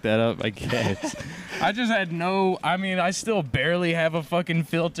fucked that up, I guess. I just had I still barely have a fucking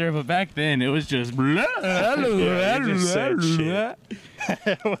filter, but back then it was just blah, Yeah, you just said shit.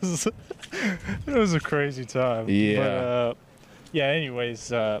 It was a crazy time. Yeah. But, yeah,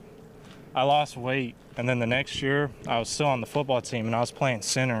 anyways, I lost weight, and then the next year, I was still on the football team, and I was playing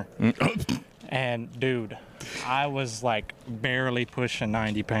center. And, dude, I was, like, barely pushing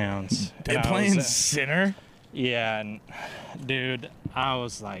 90 pounds. And I playing was, center? yeah, and, dude, I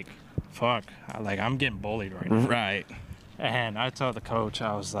was like, fuck, I'm getting bullied right now. Right. And I told the coach,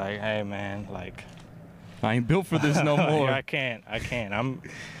 I was like, hey, man, like, I ain't built for this no more. I can't. I'm,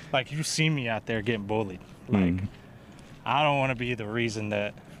 like, you see me out there getting bullied. Like, I don't want to be the reason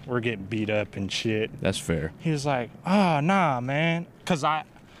that we're getting beat up and shit. That's fair. He was like, oh, nah, man. Because I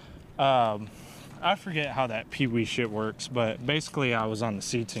forget how that pee-wee shit works, but basically I was on the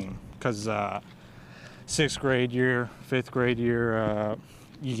C team. Because 6th grade year, 5th grade year,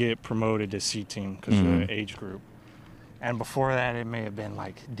 you get promoted to C team because of the age group. And before that, it may have been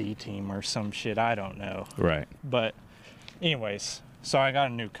like D team or some shit. I don't know. Right. But anyways, so I got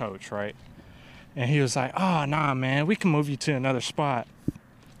a new coach, right? And he was like, oh, nah, man, we can move you to another spot.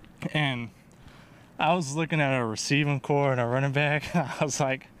 And I was looking at a receiving core and a running back. I was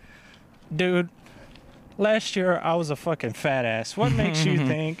like, dude, last year I was a fucking fat ass. What makes you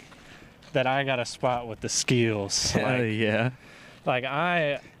think that I got a spot with the skills? Hell yeah. Like,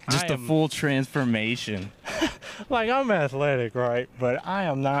 Just a full transformation. Like, I'm athletic, right? But I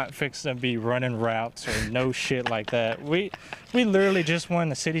am not fixing to be running routes or no shit like that. We literally just won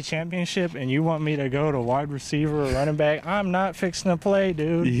the city championship, and you want me to go to wide receiver or running back? I'm not fixing to play,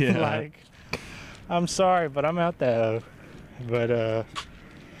 dude. Yeah. Like, I'm sorry, but I'm out there. But,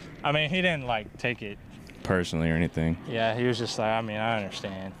 I mean, he didn't, like, take it Personally or anything. Yeah, he was just like, I mean, I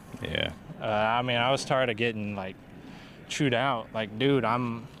understand. Yeah. I mean, I was tired of getting, like, chewed out. Like, dude,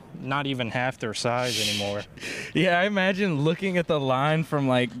 I'm not even half their size anymore. Yeah, I imagine looking at the line from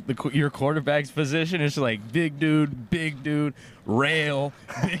like your quarterback's position. It's like big dude, rail,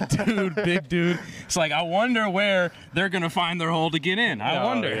 big dude. It's like I wonder where they're gonna find their hole to get in. I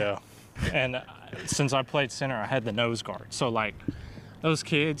wonder. Yeah. And since I played center, I had the nose guard. So like those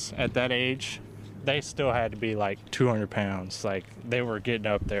kids at that age, they still had to be like 200 pounds. Like they were getting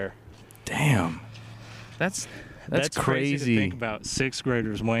up there. Damn. That's crazy to think about sixth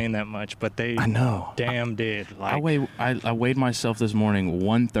graders weighing that much, but they I know. Damn did. Like I weighed myself this morning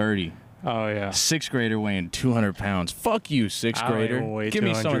 130. Oh yeah. Sixth grader weighing 200 pounds. Fuck you, sixth grader. Give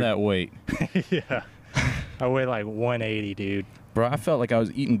me some of that weight. Yeah. I weigh like 180, dude. Bro, I felt like I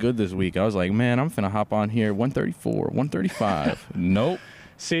was eating good this week. I was like, man, I'm finna hop on here 134, 135. Nope.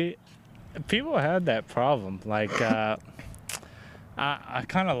 See, people had that problem. Like I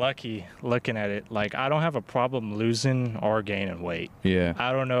kind of lucky looking at it. Like, I don't have a problem losing or gaining weight. Yeah.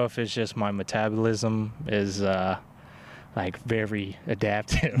 I don't know if it's just my metabolism is, like, very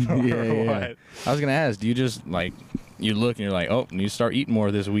adaptive or what. I was going to ask, do you just, like, you look and you're like, oh, need to start eating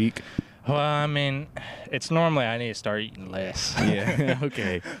more this week? Well, I mean, it's normally I need to start eating less. Yeah,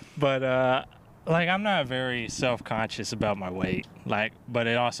 okay. But, like, I'm not very self-conscious about my weight. Like, but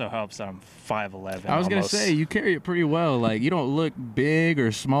it also helps that I'm 5'11". I was going to say, you carry it pretty well. Like, you don't look big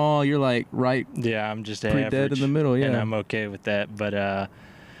or small. You're, like, right. Yeah, I'm just pretty average. dead in the middle, yeah. And I'm okay with that. But,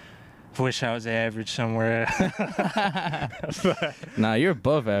 wish I was average somewhere. But, nah, you're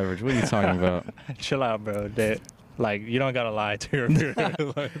above average. What are you talking about? Chill out, bro. Like, you don't got to lie to her.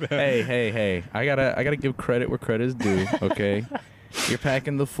 Like that. Hey. I gotta give credit where credit is due, okay? You're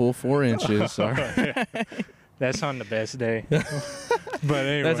packing the full 4 inches. All right. That's on the best day. But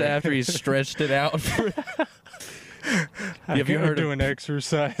anyway. That's after he's stretched it out. Have you heard doing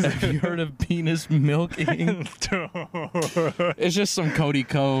exercise? Have you heard of penis milking? It's just some Cody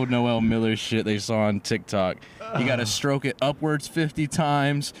Code, Noel Miller shit they saw on TikTok. You got to stroke it upwards 50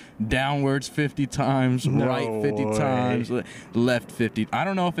 times, downwards 50 times, right 50 times, left 50. I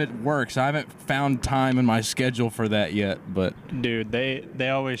don't know if it works. I haven't found time in my schedule for that yet, but dude, they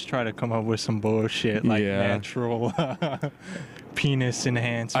always try to come up with some bullshit like natural penis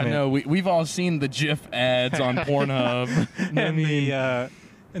enhancement. I know we've all seen the GIF ads on Pornhub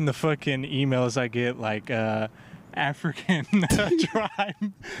and the fucking emails I get like African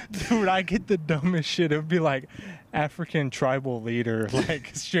tribe. Dude, I get the dumbest shit. It would be like African tribal leader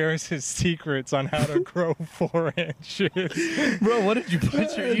like shares his secrets on how to grow 4 inches. Bro, what did you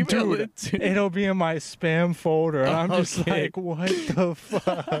put your email into? It'll be in my spam folder. And I'm just like, what the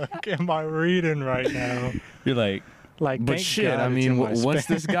fuck am I reading right now? You're like, but shit, God, I mean, what's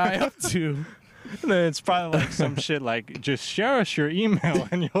this guy up to? It's probably like some shit like, just share us your email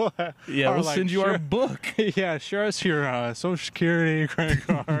and you'll we'll like, send you our book. Yeah, share us your social security, credit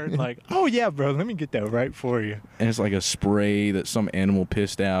card. Like, oh yeah, bro, let me get that right for you. And it's like a spray that some animal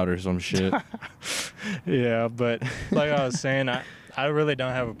pissed out or some shit. Yeah, but like I was saying, I really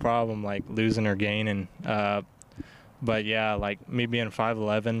don't have a problem like losing or gaining. But yeah, like me being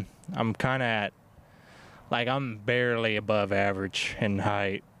 5'11", I'm kind of at, like, I'm barely above average in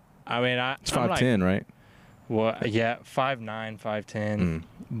height. I mean, it's 5'10", right? Well, yeah, 5'9", 5'10".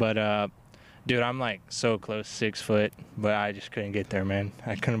 But, dude, I'm, like, so close, 6 foot, but I just couldn't get there, man.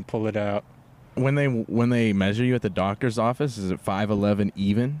 I couldn't pull it out. When they measure you at the doctor's office, is it 5'11"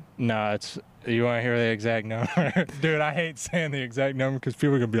 even? No, you want to hear the exact number? Dude, I hate saying the exact number because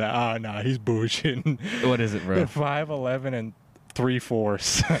people are going to be like, oh, nah, he's bullshitting. What is it, bro? 5'11" and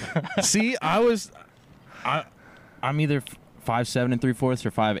 3/4. See, I'm either 5'7" and 3/4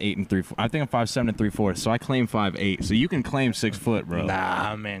 or 5'8" and 3/4. I think I'm 5'7" and 3/4, so I claim 5'8". So you can claim 6 foot, bro.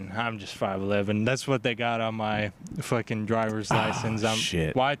 Nah, man, I'm just 5'11". That's what they got on my fucking driver's license.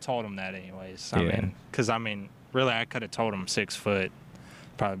 Shit. Well, I told them that anyways. I mean, because really, I could have told them 6 foot.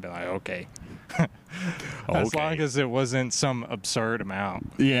 Probably be like, okay. As long as it wasn't some absurd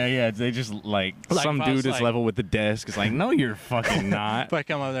amount. Yeah, they just like some if I was dude is like- level with the desk. It's like, no, you're fucking not. If I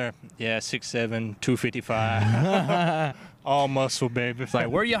come over there, yeah, 6'7", 255, all muscle, baby. It's like,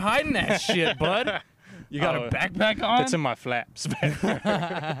 where you hiding that shit, bud? You got Oh, a backpack on? It's in my flaps.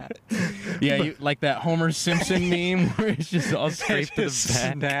 Yeah, you like that Homer Simpson meme where it's just all scraped to Just the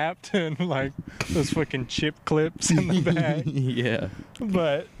back. snapped and like those fucking chip clips in the back. Yeah.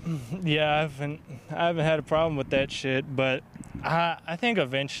 But yeah, I haven't had a problem with that shit. But I think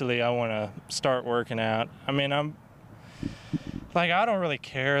eventually I want to start working out. I mean, I don't really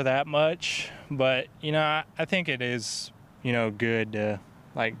care that much, but I think it is good to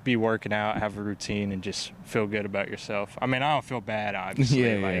like be working out, have a routine, and just feel good about yourself. I mean, I don't feel bad, obviously.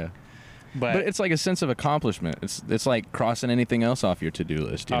 Yeah. But it's like a sense of accomplishment. It's like crossing anything else off your to-do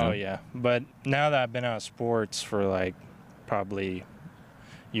list. You know? Oh yeah, but now that I've been out of sports for like probably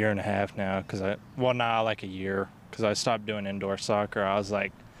a year and a half now, like a year, because I stopped doing indoor soccer. I was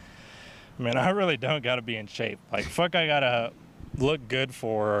like, man, I really don't got to be in shape. Like, fuck, I gotta look good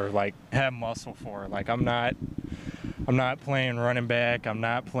for, or like have muscle for. Like, I'm not playing running back. I'm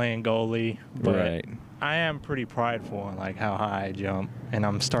not playing goalie. But Right. I am pretty prideful on like how high I jump, and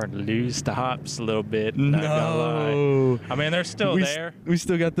I'm starting to lose the hops a little bit. Not gonna lie. I mean, they're still there. We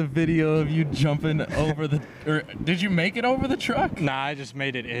still got the video of you jumping over the. Or did you make it over the truck? Nah, I just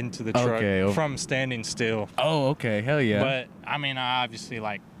made it into the truck Okay. from standing still. Oh, okay. Hell yeah. But I mean, I obviously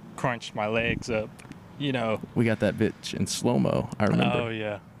like crunched my legs up, We got that bitch in slow mo. I remember. Oh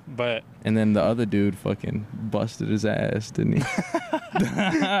yeah, but And then the other dude fucking busted his ass, didn't he?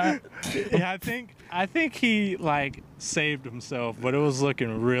 yeah, I think he like saved himself, but it was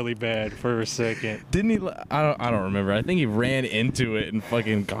looking really bad for a second. Didn't he? I don't remember. I think he ran into it and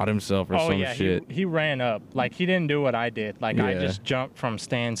fucking got himself or some yeah, shit. he ran up. Like, he didn't do what I did. Like, I Yeah. just jumped from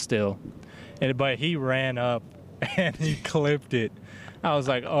standstill, but he ran up and he clipped it. I was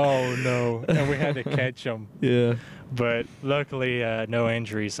like, oh no, and we had to catch him. Yeah. But luckily, no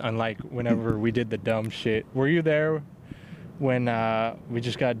injuries, unlike whenever we did the dumb shit. Were you there when we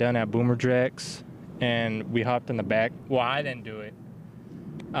just got done at Boomer Jacks and we hopped in the back? Well, I didn't do it.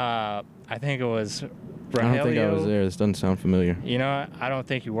 I think it was Rogelio. I don't think I was there. This doesn't sound familiar. I don't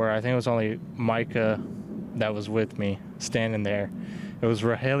think you were. I think it was only Micah that was with me standing there. It was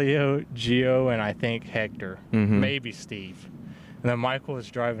Rogelio, Gio, and I think Hector. Mhm. Maybe Steve. And then Michael was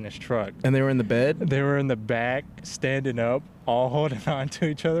driving his truck. And they were in the bed? They were in the back, standing up, all holding on to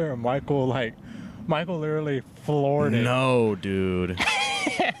each other, and Michael literally floored it. No, dude.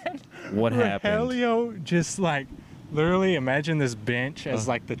 What happened? Rogelio just like, literally imagine this bench as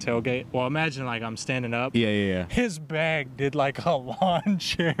like the tailgate. Well, imagine like I'm standing up. Yeah. His bag did like a lawn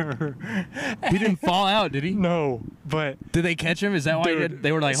chair. He didn't fall out, did he? No, but Did they catch him? Is that why dude,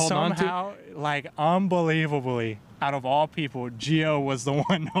 they were like holding on to? somehow, like unbelievably, out of all people, Gio was the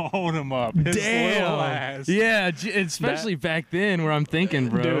one to hold him up. His little ass. Yeah, especially back then where I'm thinking,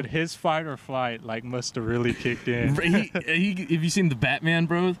 bro. Dude, his fight or flight like must have really kicked in. Have you seen the Batman,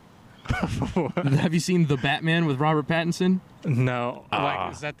 bro? Have you seen the Batman with Robert Pattinson? No,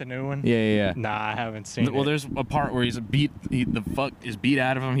 like, is that the new one? Yeah. Nah, I haven't seen it. Well, there's a part where the fuck is beat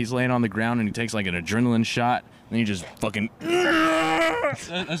out of him. He's laying on the ground and he takes like an adrenaline shot. And he just fucking.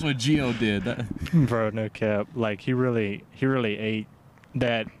 That's what Gio did. Bro, no cap. Like, he really ate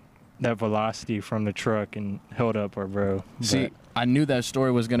that velocity from the truck and held up our bro. See, I knew that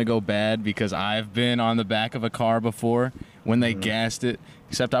story was gonna go bad because I've been on the back of a car before when they gassed it.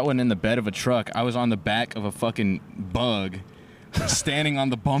 Except I wasn't in the bed of a truck. I was on the back of a fucking bug, standing on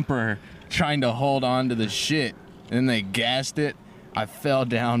the bumper, trying to hold on to the shit. And then they gassed it. I fell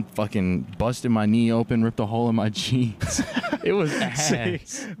down, fucking busted my knee open, ripped a hole in my jeans. It was ass. See,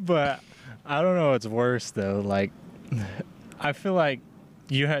 but I don't know what's worse though. Like, I feel like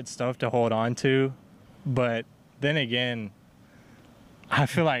you had stuff to hold on to, but then again, I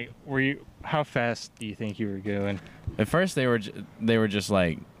feel like how fast do you think you were going? At first, they were just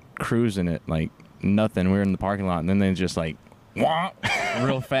like cruising it like nothing. We were in the parking lot, and then they just like wah,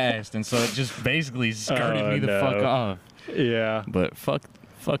 real fast, and so it just basically skirted me the fuck off. Yeah. But fuck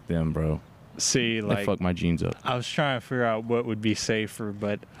them, bro. See, They like, fucked my jeans up. I was trying to figure out what would be safer,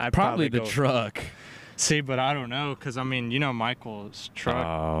 but I'd Probably the go- truck. See, but I don't know, because I mean, Michael's truck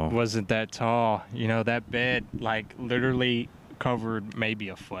Oh. wasn't that tall. That bed like literally covered maybe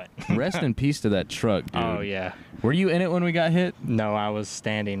a foot. Rest in peace to that truck, dude. Oh yeah. Were you in it when we got hit? No, I was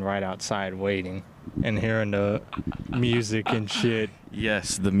standing right outside waiting and hearing the music and shit.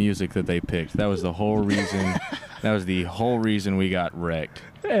 Yes, the music that they picked. That was the whole reason. That was the whole reason we got wrecked.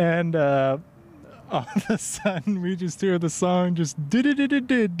 And all of a sudden we just hear the song just did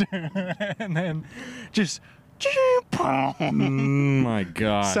and then just My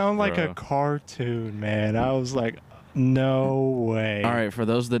God. sound like bro. a cartoon, man. I was like, no way. All right, for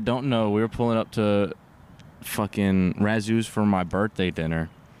those that don't know, we were pulling up to fucking Razoo's for my birthday dinner.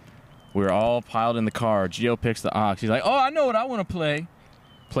 We were all piled in the car. Gio picks the aux. He's like, oh, I know what I want to play.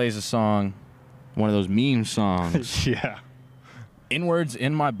 Plays a song, one of those meme songs. Yeah. Inwards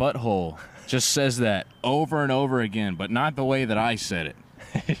in my butthole. Just says that over and over again, but not the way that I said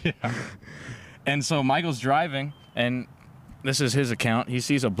it. Yeah. And so Michael's driving, and this is his account. He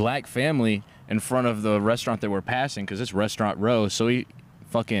sees a black family in front of the restaurant that we're passing, because it's Restaurant Row. So he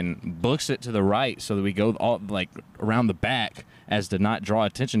fucking books it to the right so that we go all like around the back, as to not draw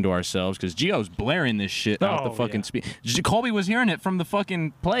attention to ourselves, because Gio's blaring this shit out the fucking speed. Colby was hearing it from the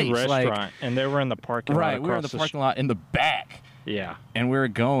fucking place. Restaurant, like, and they were in the parking lot. right, we were in the parking lot in the back. Yeah. And we were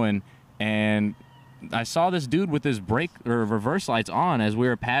going, and I saw this dude with his brake or reverse lights on as we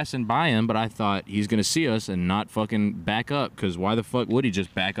were passing by him, but I thought he's going to see us and not fucking back up, because why the fuck would he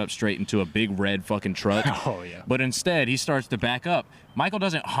just back up straight into a big red fucking truck? Oh, yeah. But instead, he starts to back up. Michael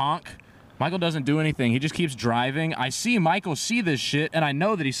doesn't honk. Michael doesn't do anything. He just keeps driving. I see Michael see this shit, and I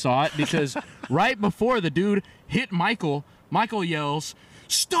know that he saw it, because right before the dude hit Michael, Michael yells,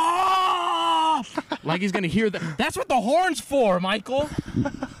 "Stop!" Like he's going to hear that. That's what the horn's for, Michael.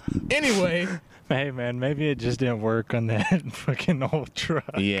 Anyway. Hey, man, maybe it just didn't work on that fucking old truck.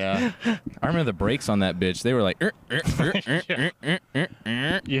 Yeah. I remember the brakes on that bitch. They were like,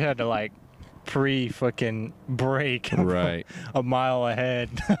 You had to, like, pre-fucking brake right. a mile ahead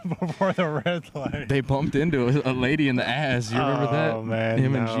before the red light. They bumped into a lady in the ass. You remember that? Oh, man,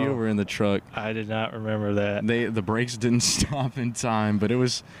 Him and no. Gio were in the truck. I did not remember that. The brakes didn't stop in time, but they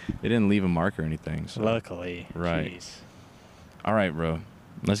didn't leave a mark or anything. So. Luckily. Right. Jeez. All right, bro.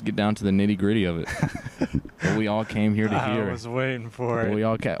 Let's get down to the nitty gritty of it. What we all came here to hear. I was waiting for it. We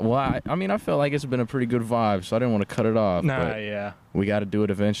all I mean, I feel like it's been a pretty good vibe, so I didn't want to cut it off. Nah, but yeah. we got to do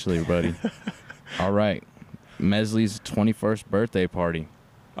it eventually, buddy. All right. Mesley's 21st birthday party.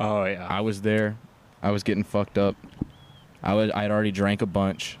 Oh, yeah. I was there. I was getting fucked up. I'd already drank a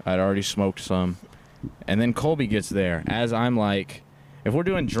bunch. I'd already smoked some. And then Colby gets there. As I'm like, if we're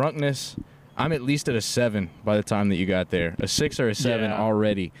doing drunkenness, I'm at least at a 7 by the time that you got there. A 6 or a 7 Yeah.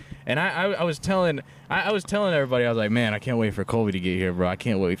 already. And I was telling everybody, I was like, man, I can't wait for Colby to get here, bro. I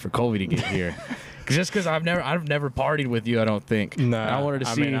can't wait for Colby to get here. Just because I've never partied with you, I don't think. No. I wanted to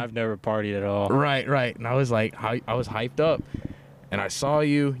see. I mean, I've never partied at all. Right. And I was like, I was hyped up. And I saw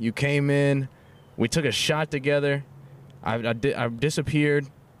you. You came in. We took a shot together. I disappeared.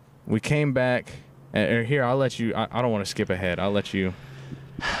 We came back. And here, I'll let you. I don't want to skip ahead. I'll let you.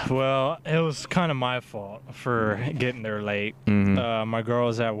 Well, it was kind of my fault for getting there late. Mhm. My girl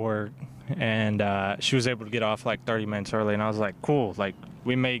was at work, and she was able to get off like 30 minutes early, and I was like, cool, like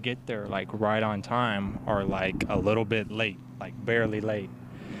we may get there like right on time or like a little bit late, like barely late.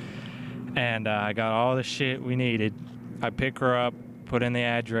 And I got all the shit we needed. I pick her up, put in the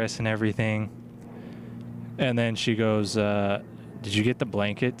address and everything, and then she goes, did you get the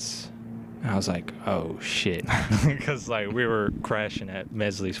blankets? And I was like, oh, shit. Because, like, we were crashing at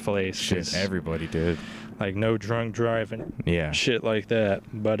Mesley's place. Shit, everybody did. Like, no drunk driving. Yeah. Shit like that.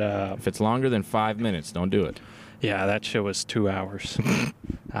 But, If it's longer than 5 minutes, don't do it. yeah, that shit was 2 hours.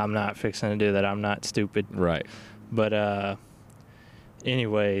 I'm not fixing to do that. I'm not stupid. Right. But,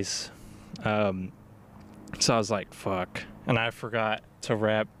 anyways, so I was like, fuck. And I forgot to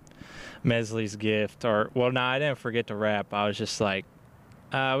wrap Mesley's gift. Well, no, I didn't forget to wrap. I was just like,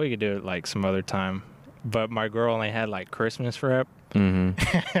 we could do it like some other time. But my girl only had like Christmas wrap.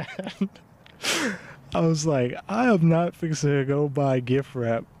 Mm-hmm. I was like, I am not fixing to go buy gift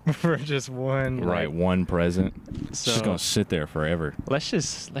wrap for just one. Right, like, one present. It's so just gonna sit there forever. let's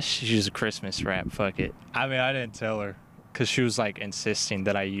just use a Christmas wrap. Fuck it. I mean, I didn't tell her because she was like insisting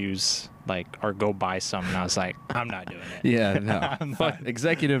that I use like or go buy some, and I was like, I'm not doing it. Yeah, no. I'm Fuck, not.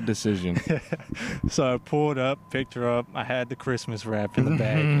 executive decision. So I pulled up, picked her up. I had the Christmas wrap in the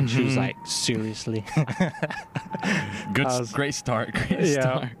bag, and she was like, seriously? Great start. Great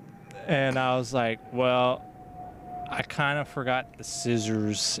start. And I was like, well, I kind of forgot the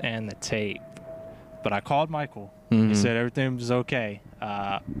scissors and the tape, but I called Michael. Mhm. He said everything was okay.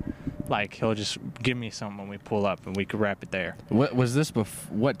 Like, he'll just give me something when we pull up, and we could wrap it there. What was this?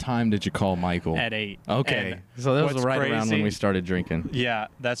 What time did you call Michael? At 8. Okay, And so that was what's right around when crazy- we started drinking. Yeah,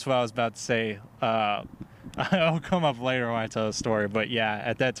 that's what I was about to say. I'll come up later when I tell the story. But yeah,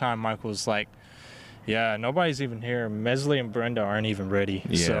 at that time, Michael was like, yeah, nobody's even here. Mesley and Brenda aren't even ready.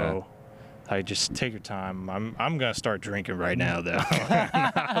 Yeah. So Like, just take your time. I'm gonna start drinking right now, though.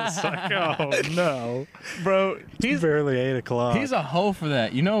 And I was like, oh no, Bro, it's barely 8 o'clock. he's a hoe for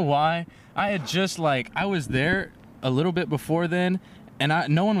that. You know why? I had just I was there a little bit before then, and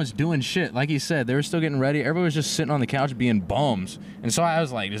no one was doing shit. Like he said, they were still getting ready. Everybody was just sitting on the couch being bums. And so I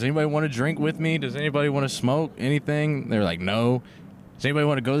was like, does anybody want to drink with me? Does anybody want to smoke anything? They were like, no. Does anybody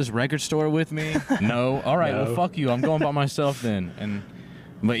want to go to this record store with me? No. All right, No. well, fuck you. I'm going by myself then.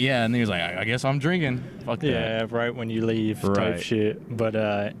 But yeah, and he was like, I guess I'm drinking. Fuck that. Yeah, right when you leave type Right. shit. But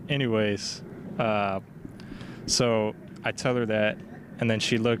anyways, so I tell her that, and then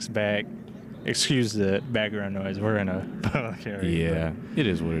she looks back. Excuse the background noise. We're in a public area. Yeah, it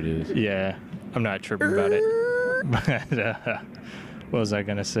is what it is. But yeah, I'm not tripping about it. But what was I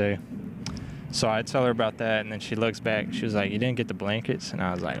gonna say? So I tell her about that, and then she looks back. She was like, "You didn't get the blankets?" And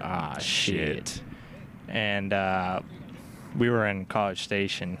I was like, "Ah, shit." And we were in College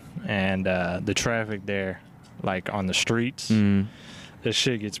Station, and the traffic there, like on the streets, this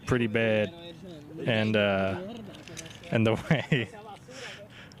shit gets pretty bad. And the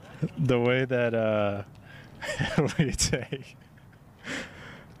way that we take.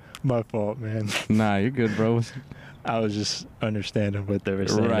 My fault, man. Nah, you're good, bro. I was just understanding what they were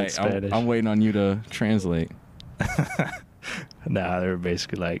saying in Right, Spanish. I'm waiting on you to translate. Nah, they were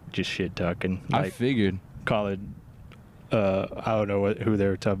basically like just shit talking. I Like figured. college. I don't know who they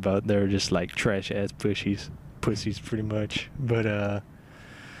were talking about. They were just like trash ass pussies pretty much. But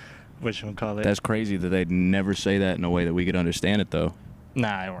whatchamacallit? That's crazy that they'd never say that in a way that we could understand it, though.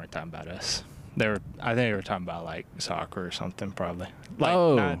 Nah, they weren't talking about us. I think they were talking about like soccer or something, probably. Like,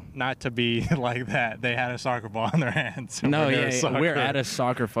 Oh. not to be like that. They had a soccer ball in their hands. No, We're yeah, at soccer. we're at a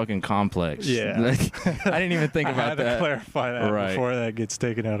soccer fucking complex. Yeah. I didn't even think I about had that. to clarify that Right. before that gets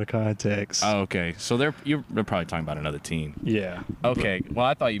taken out of context. Oh, okay. So they're probably talking about another team. Yeah. Okay. Well,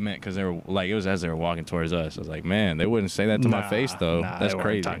 I thought you meant because they were like it was as they were walking towards us. I was like, man, they wouldn't say that to my face though. Nah, That's they weren't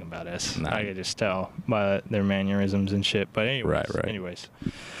crazy. talking about us. Nah. I could just tell by their mannerisms and shit. But anyways, Right. anyways,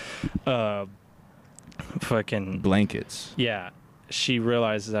 fucking Blankets. yeah. She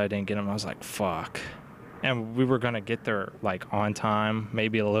realizes I didn't get them. I was like, fuck. And we were gonna get there like on time,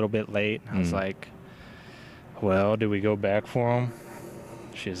 maybe a little bit late. I was like, well, do we go back for them?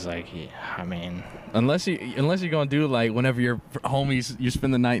 She's like, yeah, I mean, Unless you're gonna do like whenever your homies you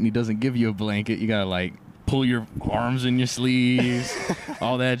spend the night and he doesn't give you a blanket, you gotta like pull your arms in your sleeves,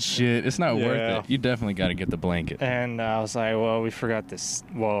 all that shit. It's not Yeah. worth it. You definitely gotta get the blanket. and I was like, well, we forgot this.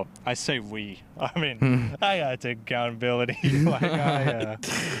 Well, I say we. I mean, I gotta take accountability. Like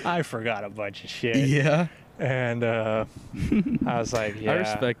I forgot a bunch of shit. Yeah, And I was like, yeah, I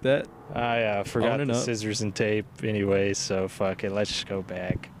respect that. I forgot Owning the up. scissors and tape anyway, so fuck it, let's just go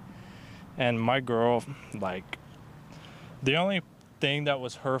back. And my girl, like, the only thing that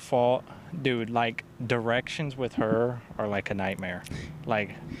was her fault, dude, like, directions with her are like a nightmare.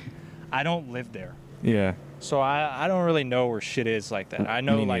 Like, I don't live there, Yeah. so I don't really know where shit is like that. I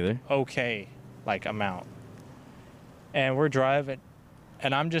know, Me like, neither. okay, like, amount. And we're driving,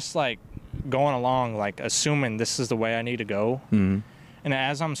 and I'm just, like, going along, like, assuming this is the way I need to go. Mm-hmm. And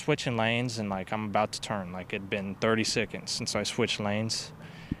as I'm switching lanes and like I'm about to turn, like it'd been 30 seconds since I switched lanes,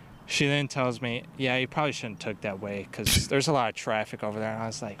 she then tells me, yeah, you probably shouldn't have took that way because there's a lot of traffic over there. And I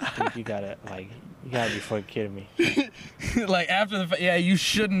was like, dude, you gotta be fucking kidding me. Like after the yeah, you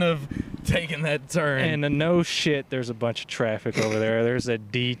shouldn't have taken that turn. And no shit, there's a bunch of traffic over there. There's a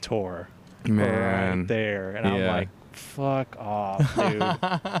detour Man. right there. And I'm Yeah. like, fuck off,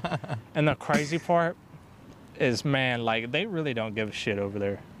 dude. And the crazy part is, man, like they really don't give a shit over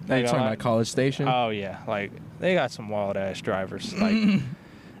there. Now you're Like, talking I- about College Station? Oh yeah, like they got some wild ass drivers. Like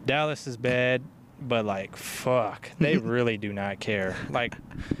Dallas is bad, but like fuck, they really do not care. Like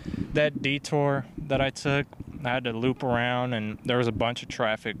that detour that I took, I had to loop around, and there was a bunch of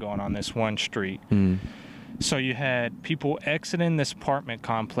traffic going on this one street. Mm. So you had people exiting this apartment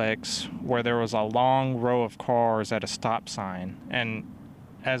complex where there was a long row of cars at a stop sign, and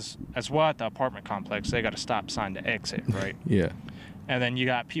as well at the apartment complex, they got a stop sign to exit, right? Yeah. And then you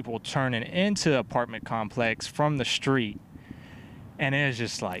got people turning into the apartment complex from the street, and it's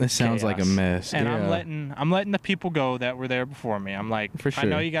just like This sounds like a chaos. mess. And yeah. I'm letting the people go that were there before me. I'm like, For I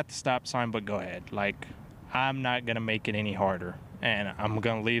know sure. you got the stop sign, but go ahead. Like, I'm not gonna make it any harder, and I'm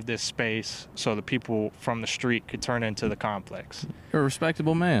gonna leave this space so the people from the street could turn into the complex. You're a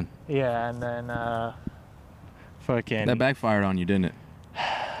respectable man. Yeah, and then fucking That backfired on you, didn't it?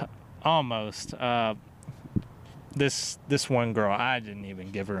 almost. This one girl, I didn't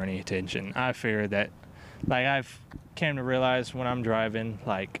even give her any attention. I figured that, like, I've came to realize when I'm driving,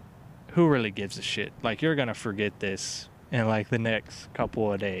 like, who really gives a shit? Like, you're gonna forget this in like the next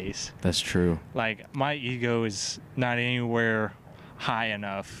couple of days. That's true. Like my ego is not anywhere high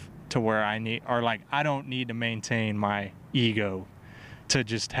enough to where I don't need to maintain my ego to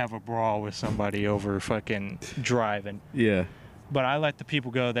just have a brawl with somebody over fucking driving. Yeah. But I let the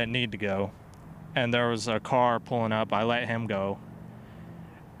people go that need to go. And there was a car pulling up. I let him go.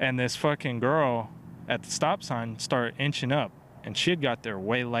 And this fucking girl at the stop sign started inching up. And she had got there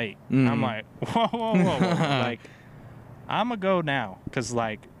way late. I'm like, whoa. Like, I'm going to go now. Because,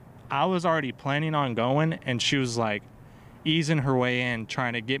 like, I was already planning on going. And she was, like, easing her way in,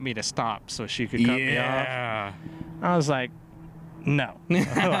 trying to get me to stop so she could cut me off. I was like, no.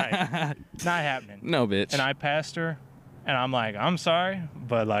 Like, not happening. No, bitch. And I passed her. And I'm like, I'm sorry.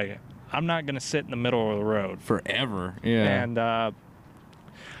 But, like, I'm not going to sit in the middle of the road. Forever. Yeah. And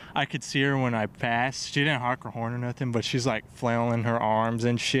I could see her when I passed. She didn't honk her horn or nothing, but she's like flailing her arms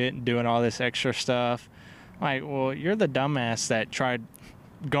and shit and doing all this extra stuff. Like, well, you're the dumbass that tried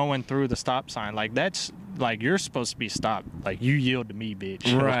going through the stop sign. Like, that's like, you're supposed to be stopped. Like, you yield to me,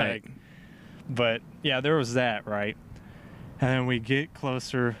 bitch. Right. Like, but yeah, there was that, right? And then we get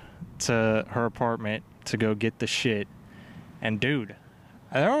closer to her apartment to go get the shit. And dude,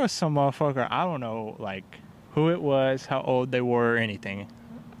 there was some motherfucker, I don't know, like, who it was, how old they were, or anything.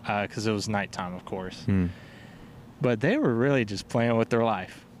 Because it was nighttime, of course. But they were really just playing with their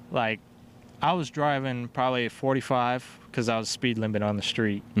life. Like, I was driving probably 45 because I was speed limit on the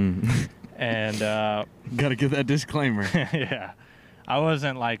street. And gotta give that disclaimer. yeah, I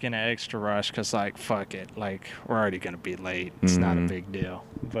wasn't like in an extra rush because, like, fuck it, like, we're already gonna be late. It's not a big deal.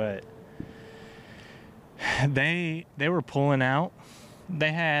 But they were pulling out.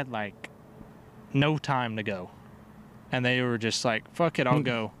 They had like no time to go. And they were just like, fuck it, I'll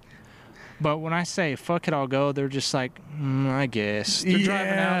go. But when I say, fuck it, I'll go, they're just like, I guess. They're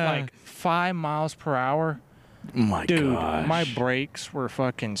driving out like 5 miles per hour. My Dude, gosh. my brakes were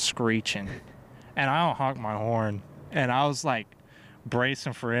fucking screeching. And I don't honk my horn. And I was like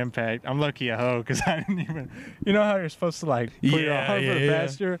bracing for impact. I'm lucky a hoe because I didn't even, you know how you're supposed to like put your arm for the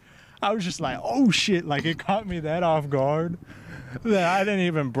passenger? I was just like, oh shit, like it caught me that off guard. That I didn't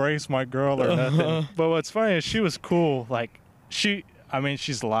even brace my girl or nothing. But what's funny is she was cool. Like, she's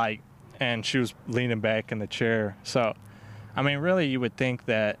light, and she was leaning back in the chair. So, I mean, really, you would think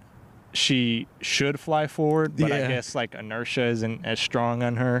that she should fly forward, but I guess, like, inertia isn't as strong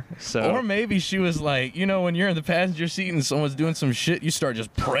on her. So, or maybe she was like, you know, when you're in the passenger seat and someone's doing some shit, you start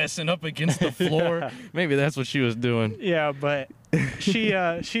just pressing up against the floor. Maybe that's what she was doing. Yeah, but she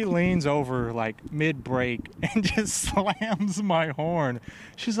leans over like mid brake and just slams my horn.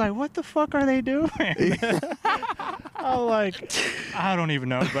 She's like, "What the fuck are they doing?" I'm like, I don't even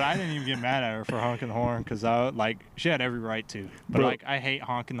know, but I didn't even get mad at her for honking the horn because she had every right to. But like, I hate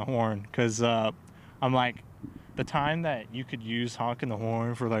honking the horn because I'm like, the time that you could use honking the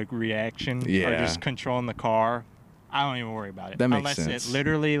horn for like reaction or just controlling the car, I don't even worry about it. That makes unless sense. it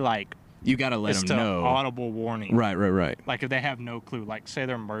literally like. You gotta let them know. Audible warning. Right. Like if they have no clue, like say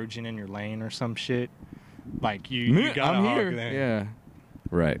they're merging in your lane or some shit, like you gotta honk here. them. Yeah.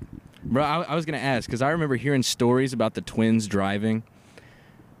 Right. Bro, I was gonna ask because I remember hearing stories about the twins driving.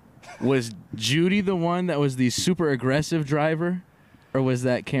 Was Judy the one that was the super aggressive driver, or was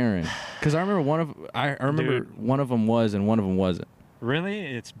that Karen? Because I remember one of them was and one of them wasn't. Really,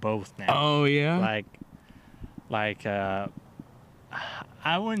 it's both now. Oh yeah. Like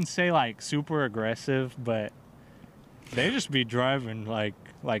I wouldn't say like super aggressive, but they just be driving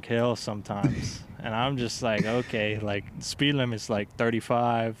like hell sometimes. And I'm just like, okay, like speed limit's like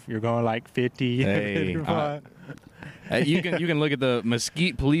 35. You're going like 50. Hey, you can look at the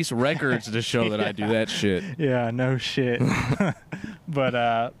Mesquite police records to show that I do that shit. Yeah, no shit.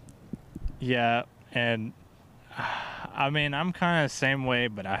 But yeah, and I mean, I'm kind of the same way,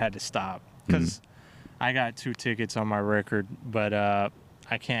 but I had to stop because I got 2 tickets on my record, but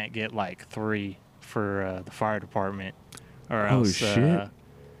I can't get like 3 for the fire department, or else. Oh shit!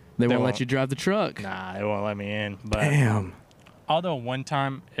 They won't let you drive the truck. Nah, they won't let me in. But damn. Although one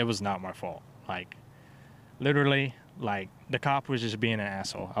time it was not my fault. Like, literally, like the cop was just being an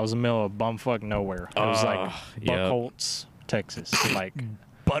asshole. I was in the middle of bumfuck nowhere. It was like Buckholz, Texas. Like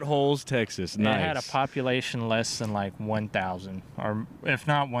Buttholes, Texas. Nice. It had a population less than like 1,000, or if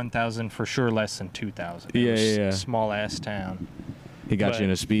not 1,000, for sure less than 2,000. Yeah. Small ass town. He got you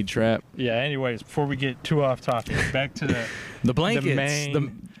in a speed trap. Yeah. Anyways, before we get too off topic, back to the blankets.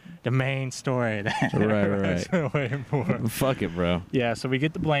 The main story. That right. I was waiting for. Fuck it, bro. Yeah. So we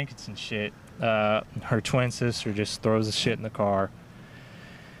get the blankets and shit. Her twin sister just throws the shit in the car,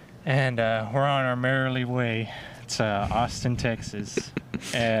 and we're on our merrily way to Austin, Texas.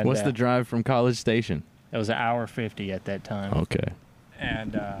 And what's the drive from College Station? It was an hour 50 at that time. Okay.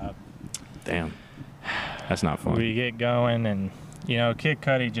 And Damn. That's not fun. we get going, and Kid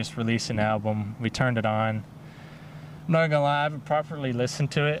Cudi just released an album. We turned it on. I'm not gonna lie, I haven't properly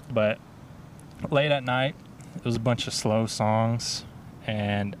listened to it, but late at night, it was a bunch of slow songs,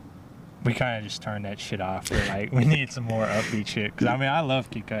 and we kind of just turned that shit off. We're like, we need some more upbeat shit. Because, I love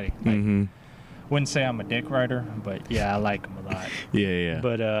Kid Cudi. Like, wouldn't say I'm a dick writer, but yeah, I like him a lot. Yeah.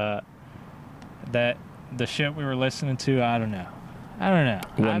 But the shit we were listening to, I don't know. I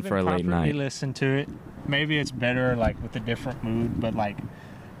haven't for a late night. listened to it. Maybe it's better, like, with a different mood, but, like,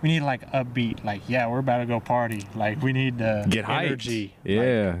 we need, like, upbeat. Like, yeah, we're about to go party. Like, we need get energy. Hyped.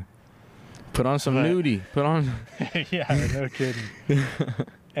 Yeah. Like, put on some nudie. Put on. Yeah, no kidding.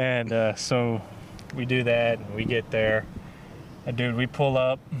 And so we do that, and we get there. And, dude, we pull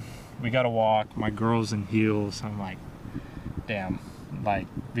up. We got to walk. My girl's in heels. I'm like, damn. Like,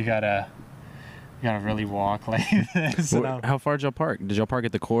 we gotta really walk like this. How far did y'all park? Did y'all park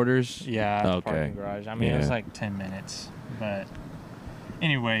at the quarters? Yeah, at the parking garage. It was like 10 minutes. But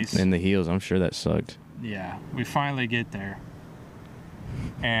anyways. In the heels, I'm sure that sucked. Yeah, we finally get there.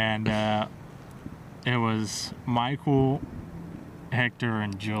 And it was Michael, Hector,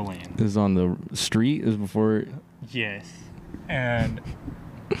 and Julian. This is on the street? This is before? Yes. And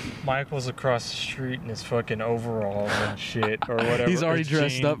Michael's across the street in his fucking overalls and shit, or whatever. He's already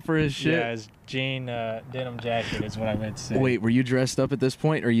dressed up for his shit? Yeah, his jean denim jacket is what I meant to say. Wait, were you dressed up at this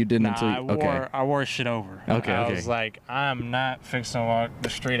point, or you didn't until you... I wore shit over. Okay, I was like, I'm not fixing to walk the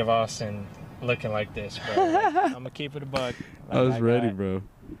street of Austin looking like this, bro. Like, I'm going to keep it a buck. Like, I was ready, bro.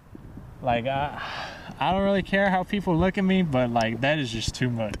 Like, I don't really care how people look at me, but, like, that is just too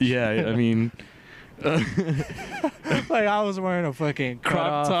much. Yeah, Like, I was wearing a fucking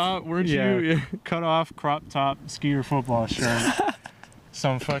crop top, weren't you? Yeah. Cut off crop top skier football shirt,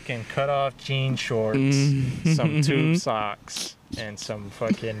 some fucking cut off jean shorts, some tube socks, and some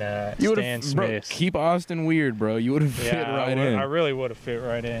fucking Stan Smiths. Keep Austin weird, bro. You would have fit right in. I really would have fit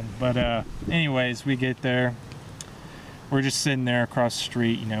right in. But anyways, we get there. We're just sitting there across the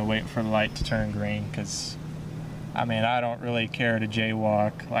street, waiting for the light to turn green, because, I don't really care to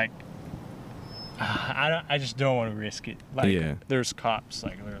jaywalk. Like, I just don't want to risk it. Like, there's cops,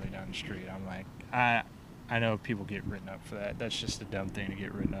 like, literally down the street. I'm like, I know people get written up for that. That's just a dumb thing to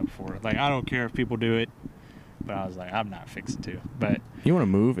get written up for. Like, I don't care if people do it, but I was like, I'm not fixing to. But you want to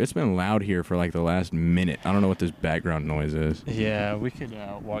move? It's been loud here for, like, the last minute. I don't know what this background noise is. Yeah, we could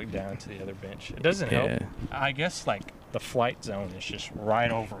walk down to the other bench. It doesn't help. I guess, like, the flight zone is just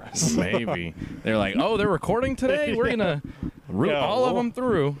right over us. Maybe. They're like, oh, they're recording today? We're going to root all of them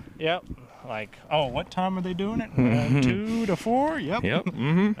through. Yep. Like, oh, what time are they doing it? 2 to 4? Yep.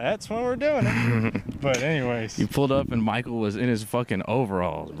 That's when we're doing it. But anyways. You pulled up and Michael was in his fucking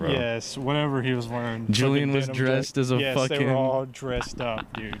overalls, bro. Yes, whatever he was wearing. Julian was dressed as a fucking... Yes, they were all dressed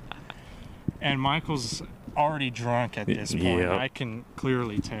up, dude. And Michael's already drunk at this point. Yep. I can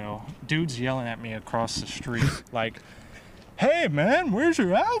clearly tell. Dude's yelling at me across the street. Like, hey, man, where's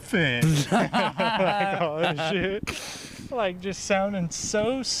your outfit? Like, all this shit. Like, just sounding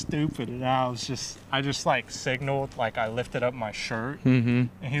so stupid. And I just like signaled, like, I lifted up my shirt. And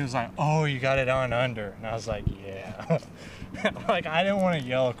he was like, oh, you got it on under. And I was like, yeah. Like, I didn't want to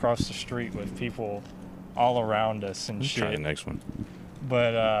yell across the street with people all around us and shit. Try the next one.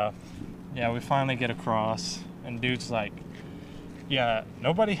 But, yeah, we finally get across. And dude's like, yeah,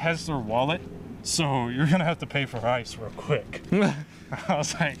 nobody has their wallet, so you're going to have to pay for ice real quick. I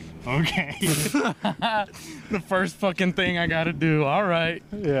was like, okay. The first fucking thing I gotta do. All right.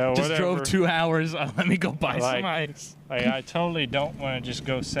 Yeah, just drove 2 hours. Let me go buy some ice. Like, I totally don't want to just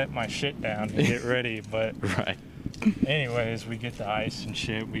go set my shit down and get ready, but right. Anyways, we get the ice and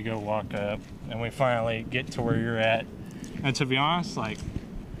shit. We go walk up, and we finally get to where you're at. And to be honest, like,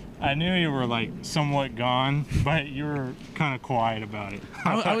 I knew you were, like, somewhat gone, but you were kind of quiet about it.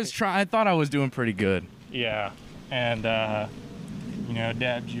 I thought I was doing pretty good. Yeah, and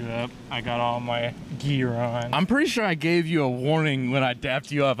dabbed you up. I got all my gear on. I'm pretty sure I gave you a warning when I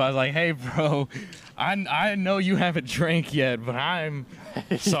dapped you up. I was like, hey, bro, I know you haven't drank yet, but I'm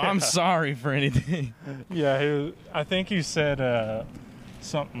sorry for anything. Yeah, I think you said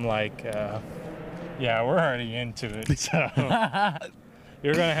something like, yeah, we're already into it, so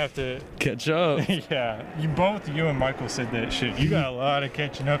you're going to have to... catch up. Yeah, you and Michael said that shit. You got a lot of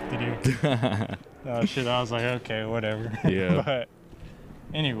catching up to do. Oh, shit, I was like, okay, whatever. Yeah. But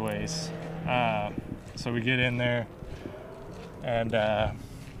anyways, so we get in there, and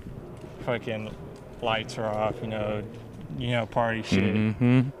fucking lights are off, party shit.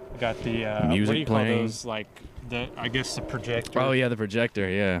 Mm-hmm. Got the music what do you playing. call those, like, I guess the projector. Oh yeah, the projector.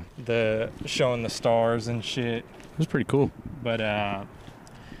 Yeah, The showing the stars and shit. it was pretty cool. But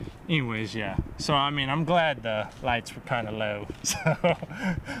anyways, yeah. So I mean, I'm glad the lights were kind of low, so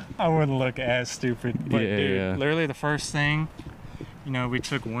I wouldn't look as stupid. But Yeah, dude, yeah. literally the first thing, you know, we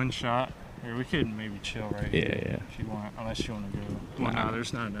took one shot. Here, we could maybe chill right here. Yeah. If you want, unless you want to go. Well, Nah. no,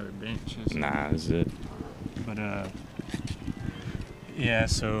 there's not another bench. Is there? Nah, that's it. But yeah.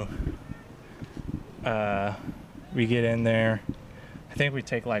 So we get in there. I think we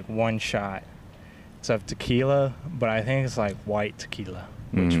take like one shot. It's of tequila, but I think it's like white tequila,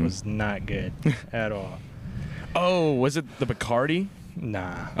 which Mhm. was not good at all. Oh, was it the Bacardi?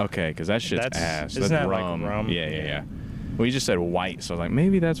 Nah. Okay, because that shit's That's- ass. isn't That's that like rum. rum? Yeah. Yeah. Well, you just said white, so I was like,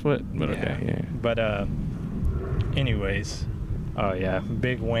 maybe that's what. But okay, yeah. But anyways, oh yeah,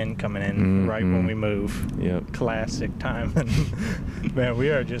 big wind coming in right when Mhm. we move. Yep. Classic timing. Man, we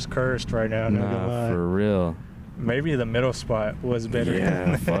are just cursed right now. Not gonna Nah, lie. for real. Maybe the middle spot was better. Yeah,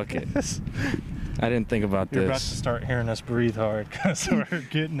 than fuck this. I didn't think about You're about this. to start hearing us breathe hard because we're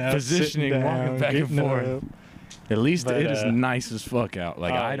getting up, Positioning, sitting walking down, back and getting forth. up. At least But, it is nice as fuck out.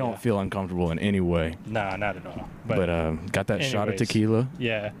 Like, oh, I don't yeah. feel uncomfortable in any way. Nah, not at all. But got that shot of anyways. tequila.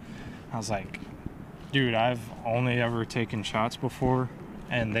 Yeah, I was like, dude, I've only ever taken shots before,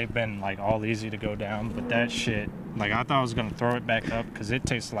 and they've been like all easy to go down. But that shit, like, I thought I was gonna throw it back up because it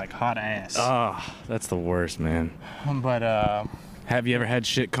tastes like hot ass. Ah, that's the worst, man. But Have you ever had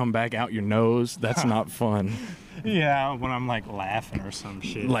shit come back out your nose? That's not fun. yeah, when I'm like laughing or some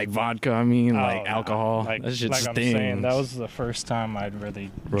shit. Like vodka, I mean, Oh, like no. alcohol. Like, That shit like stings. I'm saying, that was the first time I'd really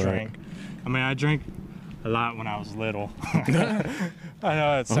Right. drank. I mean, I drank a lot when I was little. I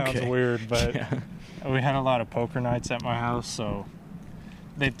know it sounds Okay. weird, but Yeah. we had a lot of poker nights at my house, so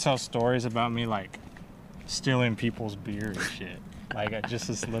they'd tell stories about me like stealing people's beer and shit. Like just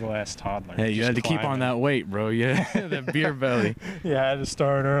this little ass toddler. Hey, you just had to keep on climbing. that weight, bro. Yeah, that beer belly. Yeah, I had to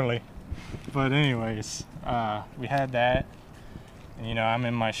start early. But anyways, we had that, and you know, I'm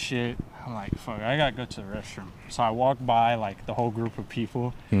in my shit. I'm like, fuck, I gotta go to the restroom. So I walk by like the whole group of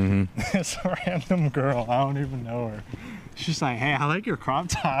people. Mm-hmm. This random girl, I don't even know her. She's like, hey, I like your crop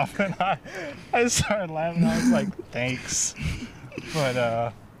top. And I started laughing. I was like, thanks.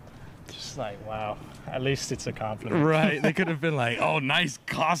 But just like, wow, at least it's a compliment. Right. They could have been like, "Oh, nice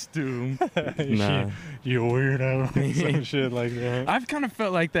costume." Nah. You weirdo. Some shit like that. I've kind of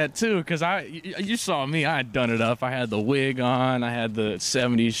felt like that too, because you saw me. I had done it up. I had the wig on. I had the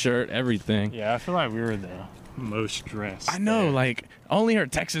 '70s shirt. Everything. Yeah, I feel like we were the most dressed. I know, there. like only our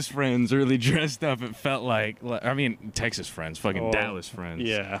Texas friends really dressed up. It felt like I mean, Texas friends, fucking Oh, Dallas friends.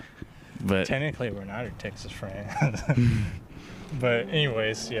 Yeah. but Technically, we're not a Texas friend. But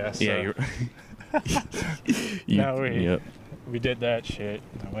anyways, yeah. So yeah, Now yep. we did that shit.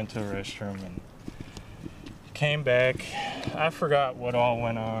 I went to the restroom and came back. I forgot what all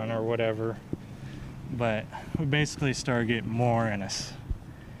went on or whatever. But we basically started getting more in us.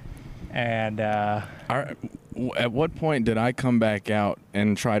 And At what point did I come back out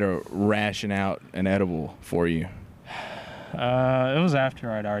and try to ration out an edible for you? it was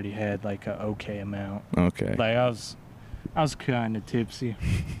after I'd already had like a okay amount. Okay. Like I was kind of tipsy.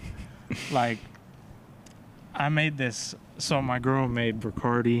 Like I made this. So my girl made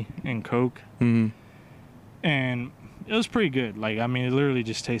Bacardi and Coke, hmm and it was pretty good. Like I mean, it literally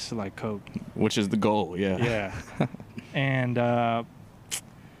just tasted like Coke. Which is the goal, yeah. Yeah. And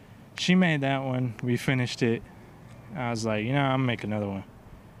she made that one. We finished it. I was like, you know, I'm gonna make another one.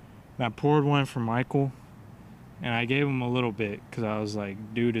 And I poured one for Michael, and I gave him a little bit because I was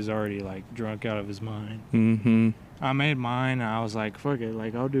like, dude is already like drunk out of his mind. Mm-hmm. I made mine, and I was like, fuck it,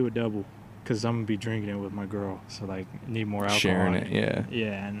 like I'll do a double because I'm gonna be drinking it with my girl, so like need more alcohol. Sharing in it, yeah.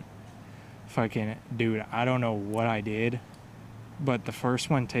 Yeah, and fucking dude, I don't know what I did, but the first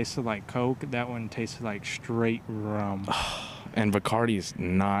one tasted like Coke. That one tasted like straight rum. And Bacardi's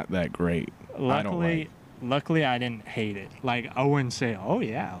not that great. I don't like. Luckily, I didn't hate it. Like I wouldn't say, oh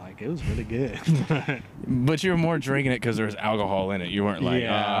yeah, like it was really good. But you were more drinking it because there was alcohol in it. You weren't like,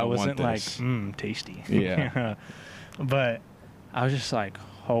 yeah, I wasn't want like, this. tasty. Yeah. But I was just like,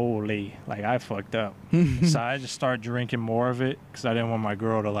 holy, like I fucked up. So I just started drinking more of it because I didn't want my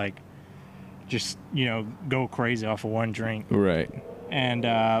girl to like just, you know, go crazy off of one drink. Right.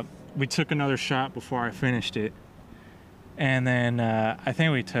 And we took another shot before I finished it. And then I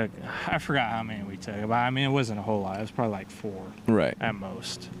think we took, I forgot how many we took, but I mean, it wasn't a whole lot. It was probably like 4 Right. at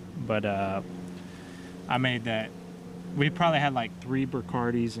most. But I made that. We probably had like 3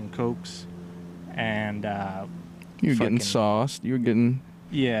 Bacardis and Cokes. And You were getting fucking- sauced. You were getting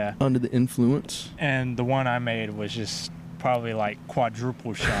yeah. under the influence. And the one I made was just probably like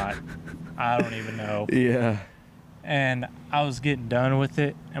quadruple shot. I don't even know. Yeah. And I was getting done with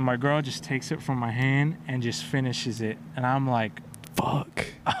it, and my girl just takes it from my hand and just finishes it. And I'm like, fuck.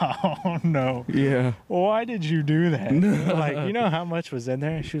 oh no. Yeah. Why did you do that? Like, you know how much was in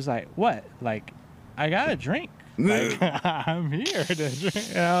there? And she was like, what? Like, I got a drink. Like, I'm here to drink.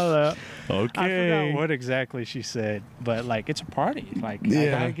 And I was like, Okay. I forgot what exactly she said, but like, it's a party. Like, I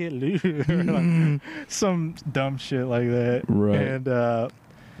Yeah. gotta get loose. Like, some dumb shit like that. Right. And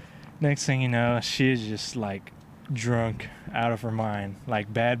next thing you know, she is just like drunk out of her mind.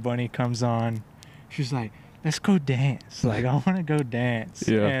 Like, Bad Bunny comes on. She's like, let's go dance. Like, I want to go dance.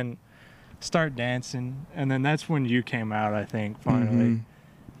 Yeah. And start dancing. And then that's when you came out, I think, finally.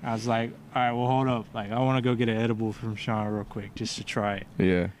 I was like, all right, well, hold up. Like, I want to go get an edible from Sean real quick just to try it.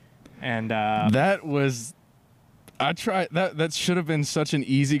 Yeah. And that was, I tried, that should have been such an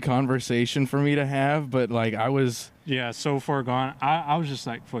easy conversation for me to have, but like I was. yeah, so far gone. I was just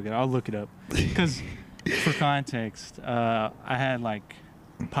like, fuck it, I'll look it up. Because for context, I had like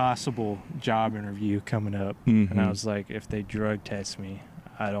possible job interview coming up. And I was like, if they drug test me,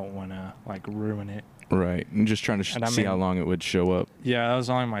 I don't want to like ruin it. Right. I'm just trying to see how long it would show up. Yeah, that was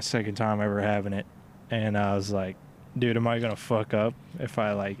only my second time ever having it. And I was like, dude, am I going to fuck up if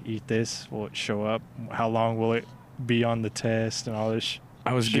I like eat this? Will it show up? How long will it be on the test and all this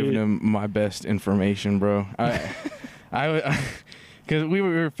I was shit? giving him my best information, bro. Because we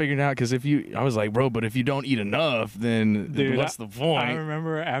were figuring out, because I was like, bro, but if you don't eat enough, then Dude, what's the point? I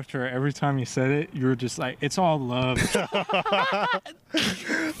remember after every time you said it, you were just like, it's all love.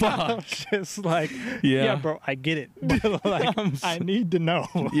 Fuck. Just like, Yeah. yeah, bro, I get it. But like, I need to know.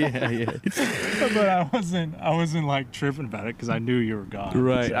 Yeah. But I wasn't like tripping about it because I knew you were gone.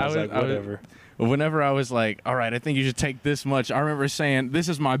 Right. So I was like, whatever. Whenever I was like, all right, I think you should take this much, I remember saying, this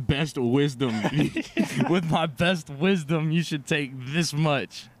is my best wisdom. With my best wisdom, you should take this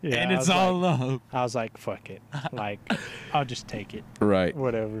much. Yeah, and I it's was all like- love. I was like, fuck it. Like, I'll just take it. Right.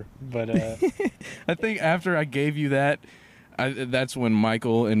 Whatever. But I think after I gave you that, that's when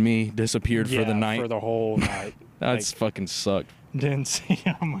Michael and me disappeared for the night. For the whole night. That's fucking sucked. Didn't see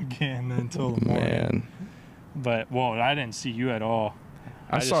him again until the morning. Man. But, well, I didn't see you at all.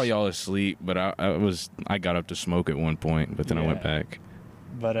 I saw y'all asleep, but I got up to smoke at one point, but then I went Yeah. back.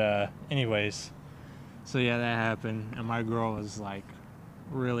 But anyways, so yeah, that happened, and my girl was like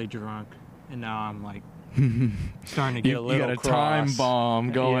really drunk, and now I'm like starting to get a little You got a cross. time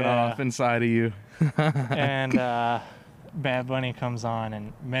bomb going Yeah. off inside of you. And Bad Bunny comes on,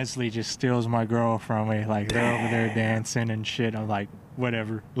 and Mesley just steals my girl from me. Like, they're over there dancing and shit. I'm like,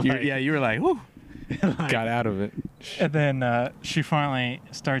 whatever. Like, You were like, whoo. like- Got out of it. And then she finally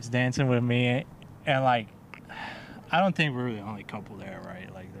starts dancing with me, and like, I don't think we were the only couple there,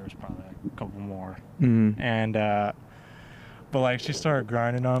 right? Like, there was probably a couple more. And but like, she started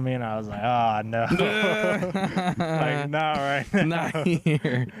grinding on me, and I was like, oh no, like, not right now. Not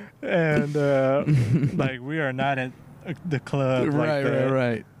here. And like, we are not at the club. Like that.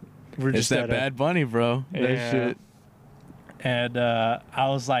 Right. We're It's just that at Bad Bunny, bro. Yeah. That shit. And I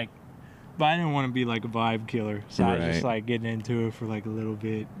was like, but I didn't want to be like a vibe killer, so I was just Right. like getting into it for like a little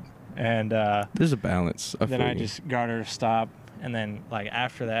bit, and There's a balance. then I just got her to stop, and then like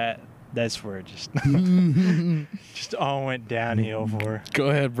after that, that's where it just just all went downhill for her. Go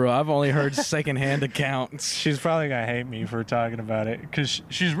ahead, bro. I've only heard secondhand accounts. She's probably gonna hate me for talking about it because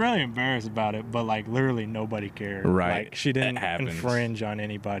she's really embarrassed about it, but like literally nobody cared. Right. Like, she didn't That happens. infringe on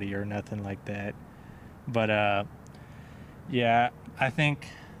anybody or nothing like that. But yeah, I think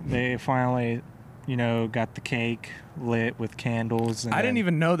they finally, got the cake lit with candles. And I didn't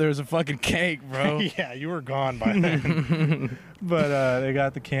even know there was a fucking cake, bro. yeah, you were gone by then. But they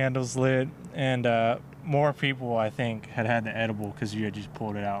got the candles lit, and more people, I think, had the edible because you had just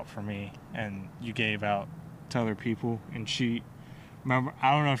pulled it out for me, and you gave out to other people. And remember,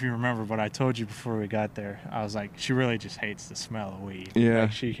 I don't know if you remember, but I told you before we got there, I was like, she really just hates the smell of weed. Yeah.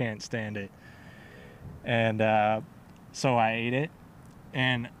 Like, she can't stand it. And so I ate it,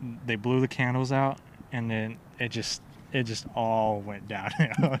 and they blew the candles out, and then it just all went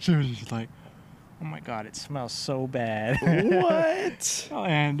downhill. She was just like, oh my God, it smells so bad. What?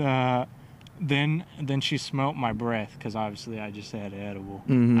 And then she smelled my breath because obviously I just had an edible.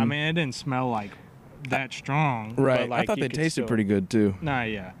 Mhm. I mean, it didn't smell like that strong. Right. But, like, I thought you they could tasted still- pretty good too. Nah,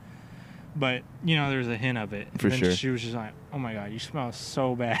 yeah. But, there's a hint of it. For And then sure. she was just like, oh my God, you smell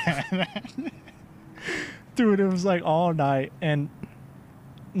so bad. Dude, it was like all night. And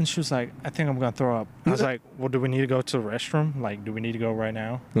she was like, I think I'm going to throw up. I was like, well, do we need to go to the restroom? Like, do we need to go right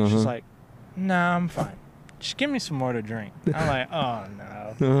now? She's Uh-huh. like, nah, I'm fine. Just give me some more to drink. I'm like, oh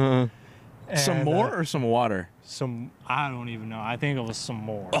no. Some And, more or some water? I don't even know. I think it was some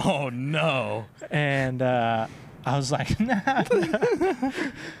more. Oh no. And I was like, nah.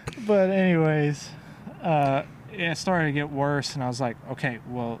 But anyways, it started to get worse, and I was like, okay,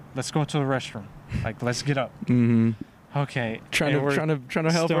 well, let's go to the restroom. Like, let's get up. Mm-hmm. Okay. Trying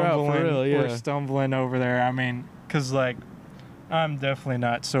to help her out for real. Yeah. We're stumbling over there. I mean, cause like, I'm definitely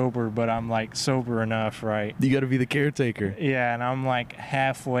not sober, but I'm like sober enough, right? You got to be the caretaker. Yeah, and I'm like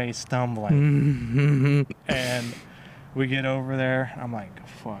halfway stumbling, and we get over there. I'm like,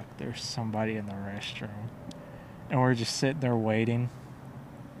 fuck, there's somebody in the restroom, and we're just sitting there waiting.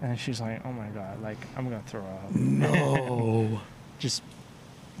 And she's like, oh my God, like, I'm gonna throw up. No. Just,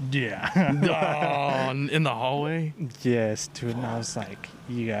 yeah. Oh, in the hallway? Yes, dude. And I was like,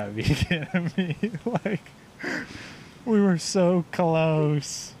 you gotta be kidding me. Like, we were so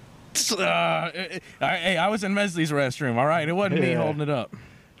close. Hey, I was in Mesley's restroom, all right? It wasn't me holding it up.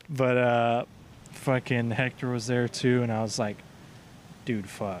 But, fucking Hector was there too, and I was like, dude,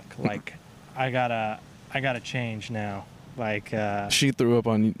 fuck. Like, I gotta change now. Like, she threw up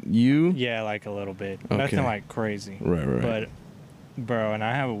on you? yeah, like a little bit. Okay. Nothing like crazy. Right. But, bro, and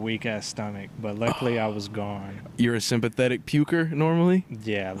I have a weak ass stomach, but luckily I was gone. You're a sympathetic puker normally?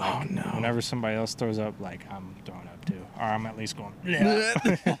 Yeah, like, oh, no. Whenever somebody else throws up, like, I'm throwing up too. Or I'm at least going,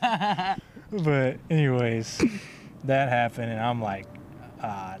 yeah. But, anyways, that happened, and I'm like,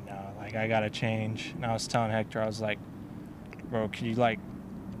 no, like, I gotta change. And I was telling Hector, I was like, bro, could you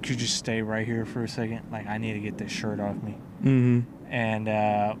just stay right here for a second? Like, I need to get this shirt off me. Mm-hmm. And,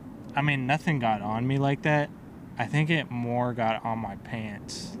 I mean, nothing got on me like that. I think it more got on my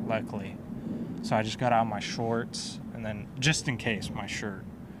pants, luckily. So I just got out my shorts, and then, just in case, my shirt.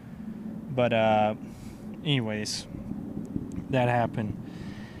 But, anyways, that happened.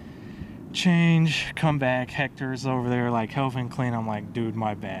 Change, come back, Hector's over there, like, helping clean. I'm like, dude,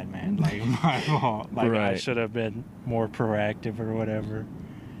 my bad, man. Like, my fault. Like, right. I should have been more proactive or whatever.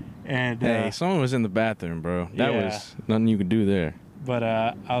 And, hey, someone was in the bathroom, bro. That was nothing you could do there. But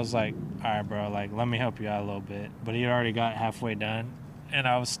I was like, all right, bro, like, let me help you out a little bit. But he had already got halfway done, and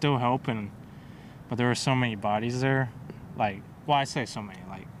I was still helping. But there were so many bodies there. Like, well, I say so many,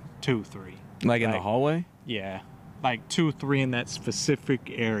 like 2, 3. Like in the hallway? Yeah. Like 2, 3 in that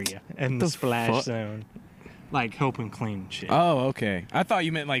specific area in the splash zone. Like helping clean shit. Oh, okay. I thought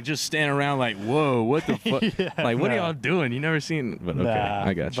you meant like just standing around like, whoa, what the fuck? Yeah, like, what are y'all doing? You never seen But okay,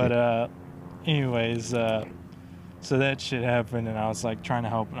 I got you. But anyways, so that shit happened, and I was like trying to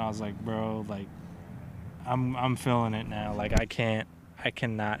help, and I was like, bro, like, I'm feeling it now. Like, I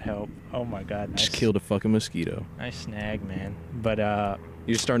cannot help. Oh my God. Nice, just killed a fucking mosquito. Nice snag, man. But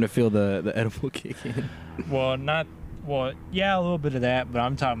you're starting to feel the edible kick in. Well, yeah, a little bit of that, but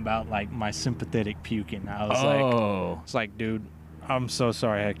I'm talking about like my sympathetic puking. I was it's like, dude, I'm so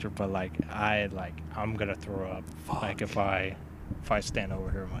sorry, Hector, but like I'm gonna throw up. Fuck. Like if I stand over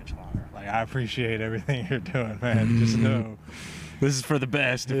here much longer. Like, I appreciate everything you're doing, man. Just know this is for the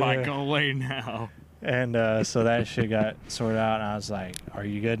best if I go away now. And so that shit got sorted out, and I was like, are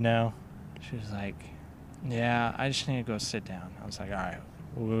you good now? She was like, yeah, I just need to go sit down. I was like, all right,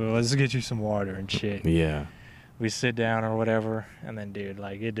 well, let's get you some water and shit. Yeah. We sit down or whatever, and then, dude,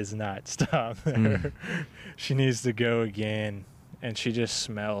 like, it does not stop there. She needs to go again, and she just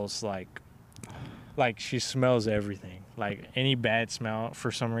smells like she smells everything. Like, any bad smell,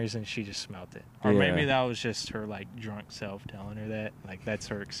 for some reason, she just smelled it. Or maybe that was just her, like, drunk self telling her that. Like, that's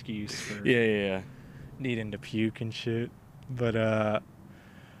her excuse for needing to puke and shit. But,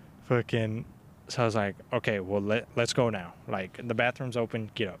 fucking... So I was like, okay, well, let's go now. Like, the bathroom's open,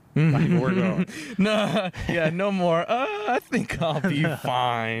 get up. Like, we're going. No more. I think I'll be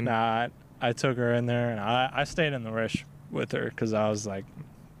fine. Nah, I took her in there, and I stayed in the rush with her because I was like,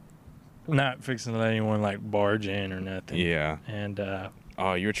 not fixing to let anyone like barge in or nothing. Yeah. And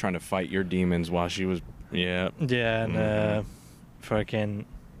you were trying to fight your demons while she was. Yeah. Yeah, and fucking,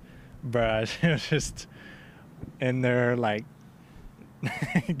 bruh, she was just in there like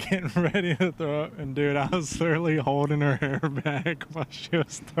getting ready to throw up, and dude, I was literally holding her hair back while she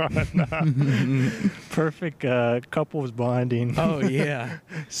was throwing up. Perfect couples bonding. Oh yeah.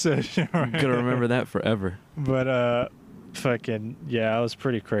 So right. Gonna remember that forever. But fucking yeah, it was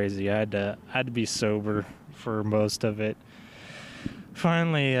pretty crazy. I had to be sober for most of it.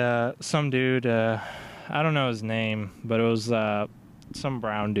 Finally, some dude, I don't know his name, but it was some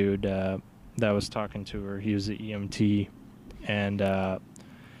brown dude that was talking to her. He was an EMT. And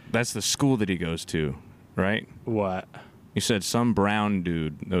that's the school that he goes to, right? What? You said some brown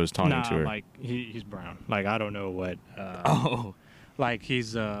dude that was talking to her. Like he's brown. Like, I don't know what. Like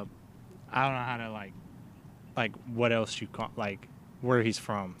he's I don't know how to like what else you call, like where he's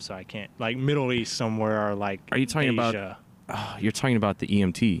from. So I can't, like, Middle East somewhere, or like Are you talking Asia. about? You're talking about the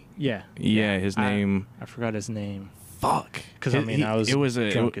EMT. Yeah. Yeah, his name. I forgot his name. Fuck. Because I mean, I was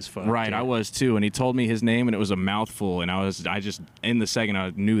drunk as fuck. Right, dude. I was too, and he told me his name, and it was a mouthful, and I just in the second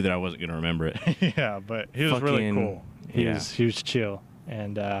I knew that I wasn't gonna remember it. Yeah, but he was really cool. He was chill,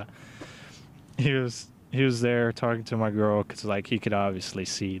 and he was there talking to my girl because like he could obviously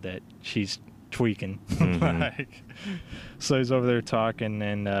see that she's tweaking. So he's over there talking,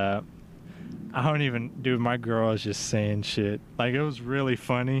 and I don't even, dude, my girl is just saying shit. Like, it was really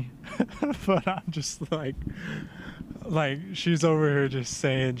funny, but I'm just like she's over here just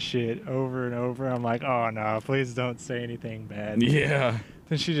saying shit over and over. I'm like, oh no, please don't say anything bad. Yeah.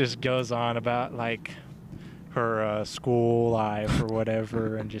 Then she just goes on about like her school life or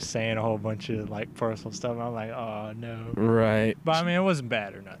whatever, and just saying a whole bunch of like personal stuff. I'm like, oh no. Right. But I mean, it wasn't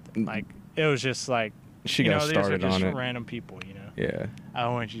bad or nothing. Like, it was just like, she got started these are on just it. random people, you know. Yeah. I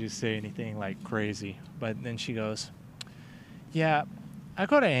don't want you to say anything like crazy. But then she goes, yeah, I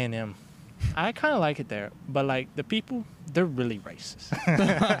go to A&M. I kind of like it there, but like the people, they're really racist.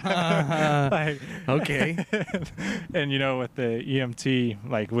 Like, okay. And you know, with the EMT,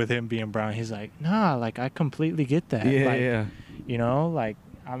 like with him being brown, he's like, nah, like I completely get that. Yeah, like, yeah. You know, like,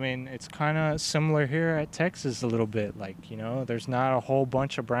 I mean, it's kind of similar here at Texas a little bit. Like, you know, there's not a whole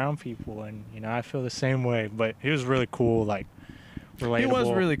bunch of brown people, and you know, I feel the same way. But he was really cool, like relatable. He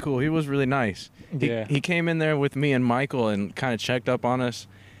was really cool. He was really nice. Yeah. He came in there with me and Michael and kind of checked up on us.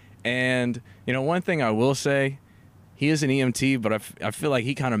 And, you know, one thing I will say, he is an EMT, but I feel like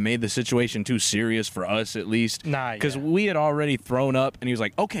he kind of made the situation too serious for us, at least. Nah, because yeah. we had already thrown up, and he was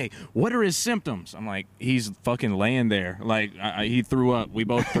like, okay, what are his symptoms? I'm like, he's fucking laying there. Like, he threw up. We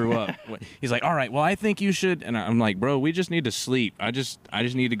both threw up. He's like, all right, well, I think you should. And I'm like, bro, we just need to sleep. I just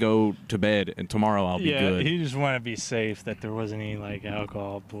need to go to bed, and tomorrow I'll be good. Yeah, he just wanted to be safe, that there wasn't any, like,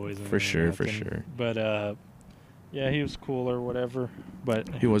 alcohol poisoning. For sure, for sure. But, yeah, he was cool or whatever.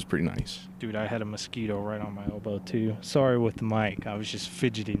 But he was pretty nice. Dude, I had a mosquito right on my elbow too. Sorry with the mic. I was just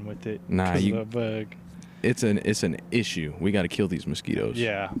fidgeting with it. Nah, because of the bug. It's an issue. We got to kill these mosquitoes.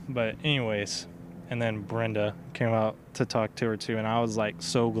 Yeah, but anyways, and then Brenda came out to talk to her too, and I was like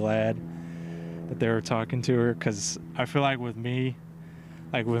so glad that they were talking to her, because I feel like with me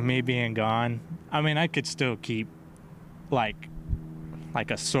being gone, I mean, I could still keep like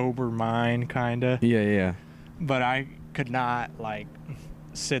a sober mind, kind of. Yeah, yeah. But I could not like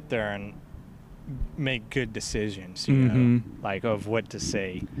sit there and make good decisions, you know, like of what to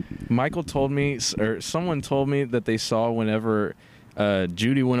say. Michael told me, or someone told me, that they saw whenever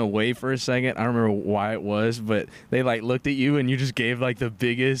Judy went away for a second. I don't remember why it was, but they like looked at you and you just gave like the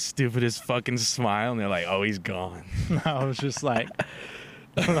biggest, stupidest fucking smile, and they're like, "Oh, he's gone." I was just like,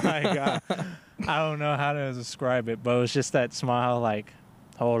 I don't know how to describe it, but it was just that smile, like,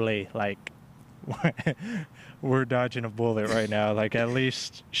 holy, like. We're dodging a bullet right now. Like, at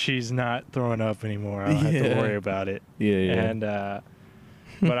least she's not throwing up anymore. I don't have to worry about it. Yeah, yeah. And,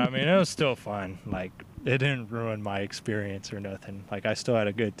 but I mean, it was still fun. Like, it didn't ruin my experience or nothing. Like, I still had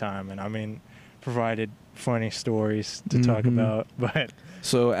a good time. And I mean, provided funny stories to talk about. But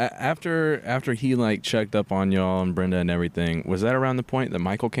so after he like checked up on y'all and Brenda and everything, was that around the point that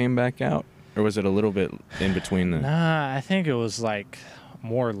Michael came back out, or was it a little bit in between then? Nah, I think it was like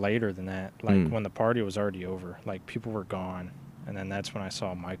more later than that, like when the party was already over, like people were gone, and then that's when I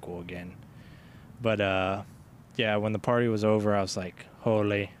saw Michael again. But yeah, when the party was over, I was like,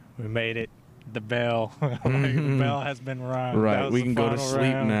 holy, we made it. The bell, like, the bell has been rung. Right, we can go to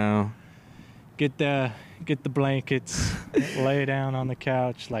sleep now. Get the blankets, lay down on the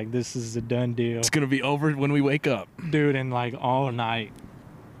couch, like this is a done deal. It's gonna be over when we wake up, dude. And like all night,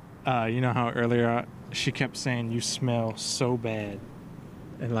 you know how earlier she kept saying, you smell so bad.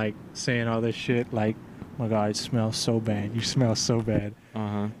 And like saying all this shit, like, oh my God, it smells so bad. You smell so bad.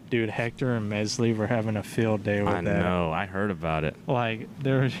 Dude, Hector and Mesley were having a field day with that. I know, I heard about it. Like,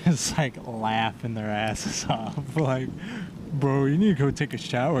 they were just like laughing their asses off. Like, bro, you need to go take a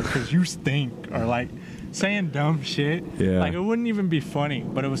shower because you stink. Or like saying dumb shit. Yeah. Like, it wouldn't even be funny,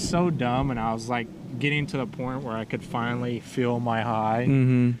 but it was so dumb. And I was like getting to the point where I could finally feel my high.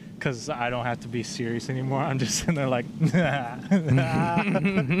 Because I don't have to be serious anymore. I'm just sitting there like, and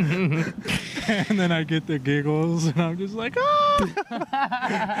then I get the giggles, and I'm just like,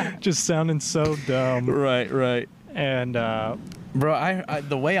 ah, just sounding so dumb. Right. And bro, I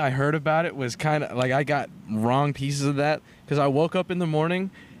the way I heard about it was kind of like I got wrong pieces of that, because I woke up in the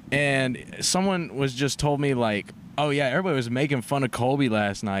morning and someone was just told me like, oh yeah, everybody was making fun of Colby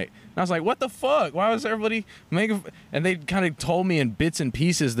last night. And I was like, what the fuck? Why was everybody making? And they kind of told me in bits and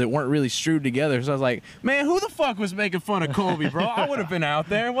pieces that weren't really strewed together. So I was like, man, who the fuck was making fun of Colby, bro? I would have been out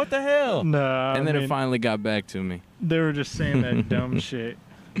there. What the hell? Nah. And then it finally got back to me. They were just saying that dumb shit.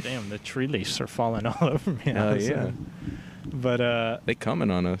 Damn, the tree leaves are falling all over me. Oh yeah. But they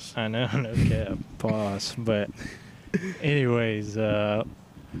coming on us. I know, no cap. Pause. But anyways,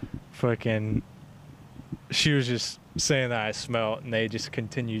 fucking, she was just saying that I smelled, and they just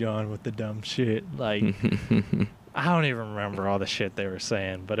continued on with the dumb shit. Like, I don't even remember all the shit they were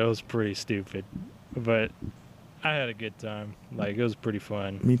saying, but it was pretty stupid. But I had a good time. Like, it was pretty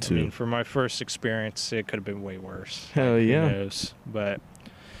fun. Me too. I mean, for my first experience, it could have been way worse. Hell like, yeah. Who knows? But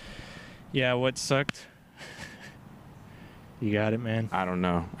yeah, what sucked? You got it, man. I don't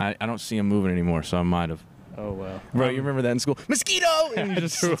know. I don't see him moving anymore, so I might have. Oh well. Bro, you remember that in school? Mosquito! And you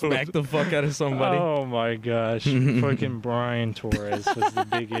just smack the fuck out of somebody. Oh my gosh. Fucking Brian Torres was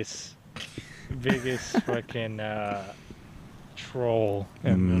the biggest fucking troll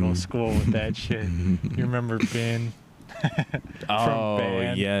in middle school with that shit. You remember Ben? Oh,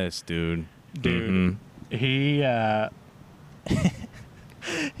 band? yes, dude. Dude, he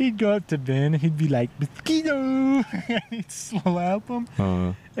he'd go up to Ben, he'd be like, mosquito, and he'd slap him,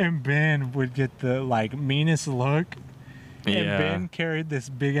 and Ben would get the like meanest look, and Ben carried this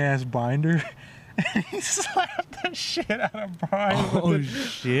big ass binder, and he slapped the shit out of Brian with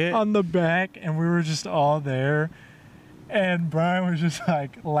shit. on the back, and we were just all there, and Brian was just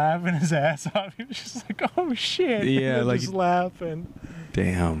like laughing his ass off. He was just like, oh shit, Yeah, like just laughing.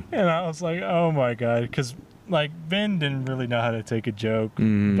 Damn. And I was like, oh my god, because like Ben didn't really know how to take a joke,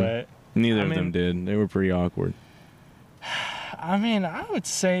 but neither of them did. They were pretty awkward. I mean, I would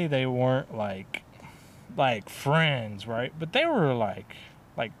say they weren't like friends, right? But they were like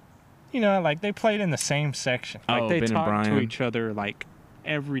you know, like they played in the same section. Like they Ben talked to each other like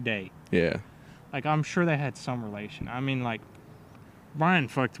every day. Yeah. Like I'm sure they had some relation. I mean, like Brian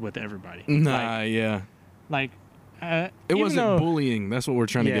fucked with everybody. Nah, yeah. Like it wasn't bullying. That's what we're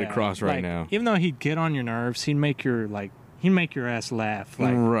trying to get across right now. Even though he'd get on your nerves, he'd make your ass laugh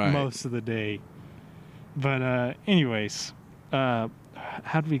like most of the day. But anyways, how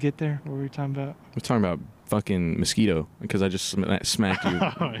did we get there? What were we talking about? We're talking about fucking mosquito because I just smacked you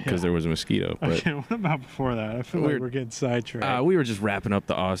because there was a mosquito. But okay, what about before that? I feel like we're getting sidetracked. We were just wrapping up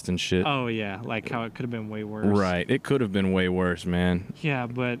the Austin shit. Oh yeah, like how it could have been way worse. Right, it could have been way worse, man. Yeah,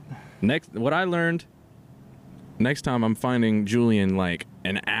 but what I learned. Next time I'm finding Julian like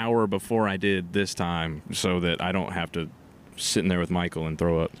an hour before I did this time so that I don't have to sit in there with Michael and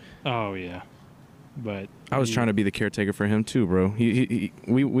throw up. Oh yeah. But I was trying to be the caretaker for him too, bro. We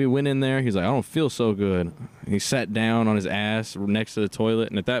went in there. He's like, I don't feel so good. He sat down on his ass next to the toilet,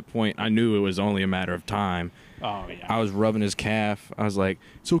 and at that point, I knew it was only a matter of time. Oh yeah. I was rubbing his calf. I was like,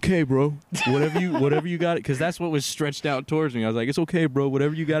 "It's okay, bro. Whatever you got," because that's what was stretched out towards me. I was like, "It's okay, bro.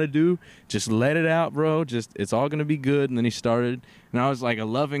 Whatever you got to do, just let it out, bro. It's all gonna be good." And then he started, and I was like a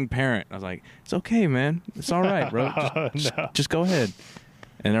loving parent. I was like, "It's okay, man. It's all right, bro. Just go ahead."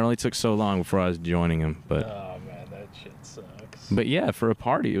 And it only took so long before I was joining him, but. Oh man, that shit sucks. But yeah, for a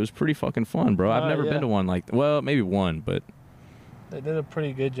party, it was pretty fucking fun, bro. I've never been to one well, maybe one, but. They did a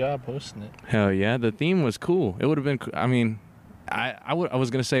pretty good job hosting it. Hell yeah, the theme was cool. It would have been. I mean, I was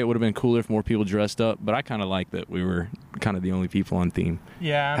gonna say it would have been cooler if more people dressed up, but I kind of like that we were kind of the only people on theme.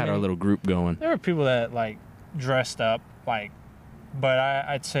 Yeah, had our little group going. There were people that like dressed up, like, but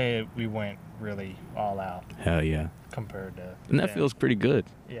I'd say we went really all out. Hell yeah. Compared to. And that feels pretty good.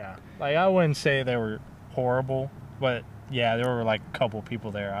 Yeah, like I wouldn't say they were horrible, but. Yeah, there were like a couple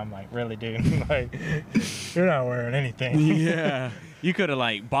people there. I'm like, really, dude? Like, you're not wearing anything. Yeah, you could have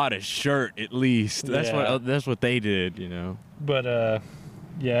like bought a shirt at least. That's what they did, you know. But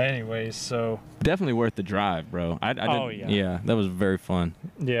yeah. Anyways, so definitely worth the drive, bro. Yeah, that was very fun.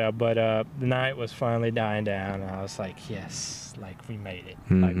 Yeah, but the night was finally dying down, and I was like, yes, like we made it.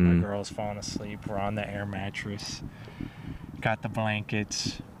 Like my girl's falling asleep. We're on the air mattress. Got the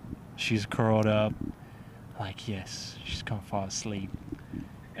blankets. She's curled up. Like, yes, she's gonna fall asleep.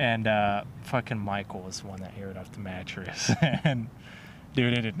 And fucking Michael was the one that aired off the mattress. And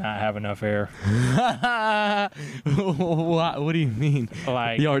dude, it did not have enough air. What do you mean?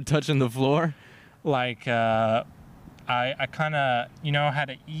 Like, y'all were touching the floor? Like, I kind of, had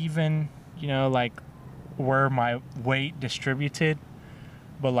to even, like where my weight distributed.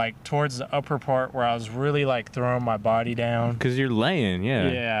 But like towards the upper part where I was really like throwing my body down. Because you're laying,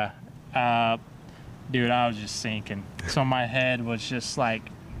 yeah. Yeah. Dude, I was just sinking. So my head was just like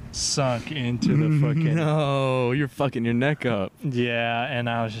sunk into the fucking. No, you're fucking your neck up. Yeah, and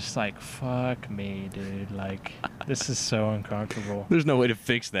I was just like, fuck me, dude. Like, this is so uncomfortable. There's no way to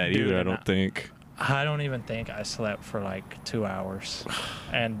fix that Dude, either, I don't think. I don't even think I slept for like 2 hours.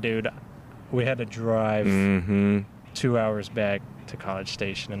 And, dude, we had to drive 2 hours back to College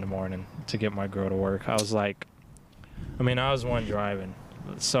Station in the morning to get my girl to work. I was like, I mean, I was one driving,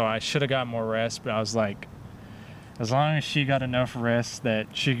 so I should have got more rest, but I was like, as long as she got enough rest that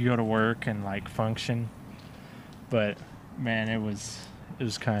she could go to work and like function. But man, it was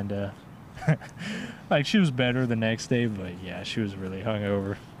kind of like she was better the next day, but yeah, she was really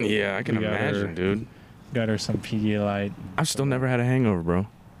hungover. Yeah, I can imagine, dude. Got her some Pedialyte. I've still never had a hangover, bro.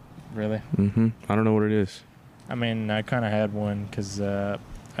 Really? I don't know what it is. I mean, I kind of had one because I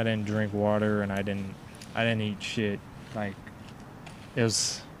didn't drink water and I didn't eat shit. Like, it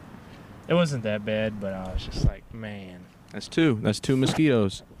wasn't that bad, but I was just like, man. That's two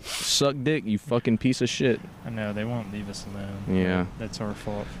mosquitoes. Suck dick, you fucking piece of shit. I know, they won't leave us alone. Yeah. That's our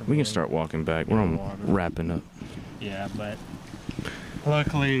fault. We can start walking back. We're wrapping up. Yeah, but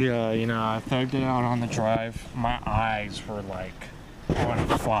luckily, I thugged it out on the drive. My eyes were like on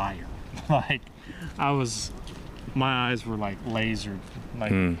fire. Like, my eyes were like lasered.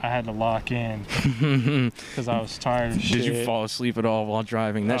 Like, I had to lock in because I was tired of shit. Did you fall asleep at all while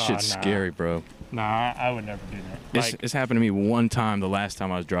driving? That shit's scary, bro. Nah, I would never do that. It's happened to me one time the last time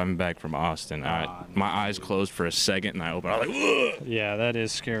I was driving back from Austin. My eyes closed for a second and I opened. I was like, ugh! Yeah, that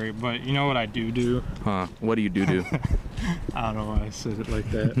is scary. But you know what I do? Huh? What do you do? I don't know why I said it like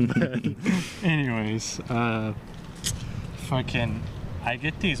that. But anyways, I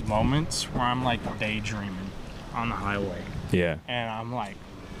get these moments where I'm like daydreaming on the highway. Yeah. And I'm like,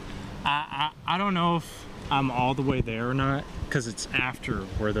 I don't know if I'm all the way there or not, because it's after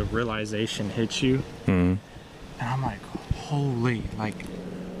where the realization hits you. And I'm like, holy, like,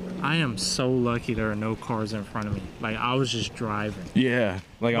 I am so lucky there are no cars in front of me. Like, I was just driving. Yeah,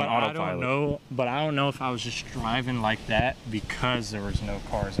 like on autopilot. I don't know if I was just driving like that because there was no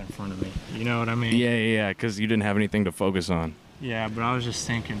cars in front of me. You know what I mean? Yeah, because you didn't have anything to focus on. Yeah, but I was just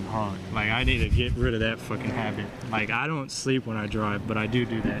thinking, like, I need to get rid of that fucking habit. Like, I don't sleep when I drive, but I do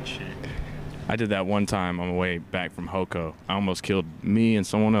that shit. I did that one time on the way back from Hoko. I almost killed me and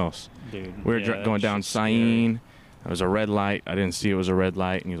someone else. Dude, we were going down Syene. There was a red light. I didn't see it was a red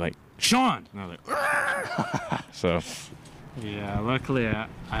light, and he was like, Sean! And I was like, so. Yeah, luckily I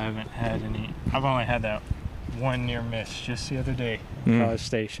haven't had any. I've only had that one near miss just the other day at College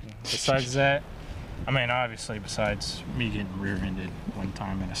Station. Besides that, I mean, obviously, besides me getting rear-ended one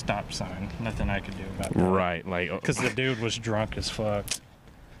time at a stop sign, nothing I could do about that. Right, like, because the dude was drunk as fuck.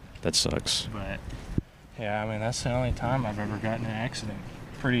 That sucks. But yeah, I mean, that's the only time I've ever gotten in an accident.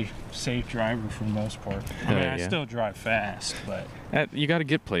 Pretty safe driver for the most part. I mean, I still drive fast, but you got to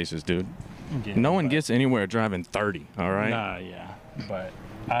get places, dude. No one gets anywhere driving 30. All right. Nah, yeah, but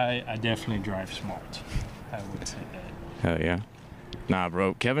I definitely drive smart. I would say that. Hell yeah. Nah,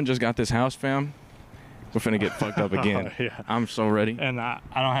 bro. Kevin just got this house, fam. We're finna get fucked up again. Yeah. I'm so ready. And I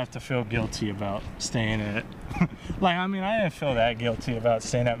don't have to feel guilty about staying at like, I mean, I didn't feel that guilty about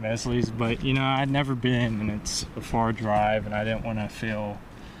staying at Mesley's, but, you know, I'd never been, and it's a far drive, and I didn't want to feel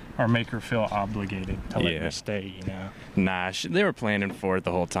or make her feel obligated to let me stay, you know? Nah, they were planning for it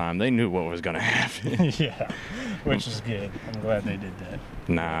the whole time. They knew what was going to happen. Yeah, which is good. I'm glad they did that.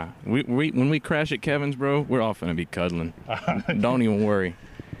 Nah, when we crash at Kevin's, bro, we're all finna be cuddling. Don't even worry.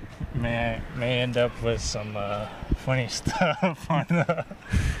 May end up with some funny stuff on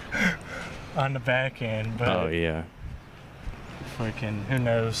the back end, but oh yeah, fucking who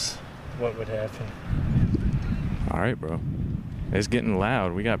knows what would happen. All right, bro. It's getting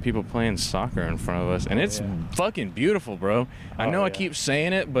loud. We got people playing soccer in front of us, and it's fucking beautiful, bro. I know I keep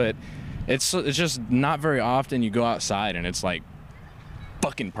saying it, but it's just not very often you go outside and it's like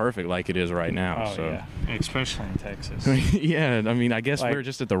fucking perfect like it is right now. Oh, so yeah. Especially in Texas. Yeah, I mean, I guess we're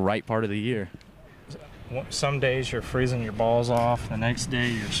just at the right part of the year. Some days you're freezing your balls off. The next day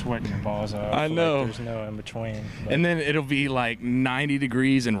you're sweating your balls off. I know. Like, there's no in between. But. And then it'll be like 90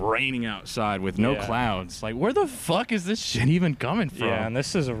 degrees and raining outside with no clouds. Like, where the fuck is this shit even coming from? Yeah, and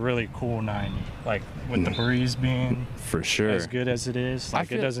this is a really cool 90. Like, with the breeze being for sure as good as it is,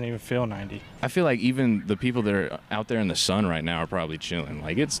 like, it doesn't even feel 90. I feel like even the people that are out there in the sun right now are probably chilling.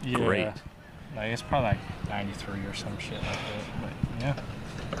 Like, it's great. Like, it's probably like 93 or some shit like that.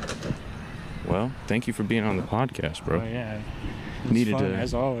 But yeah. Well, thank you for being on the podcast, bro. Oh, yeah. Needed fun, to,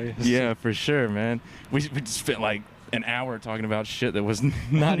 as always. Yeah, for sure, man. We spent like an hour talking about shit that was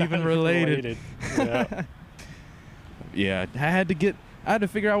not even related. Yeah. Yeah, I had to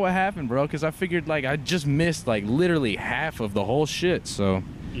figure out what happened, bro, because I figured like I just missed like literally half of the whole shit. So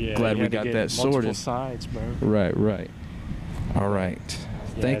Yeah, glad you we had to got get that multiple sorted. sides, bro. Right. All right.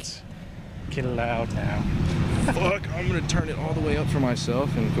 Yeah, Thanks. Get it loud now. Fuck, I'm gonna turn it all the way up for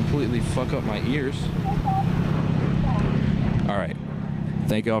myself and completely fuck up my ears. All right.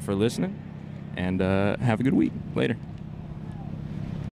 Thank y'all for listening, and have a good week. Later.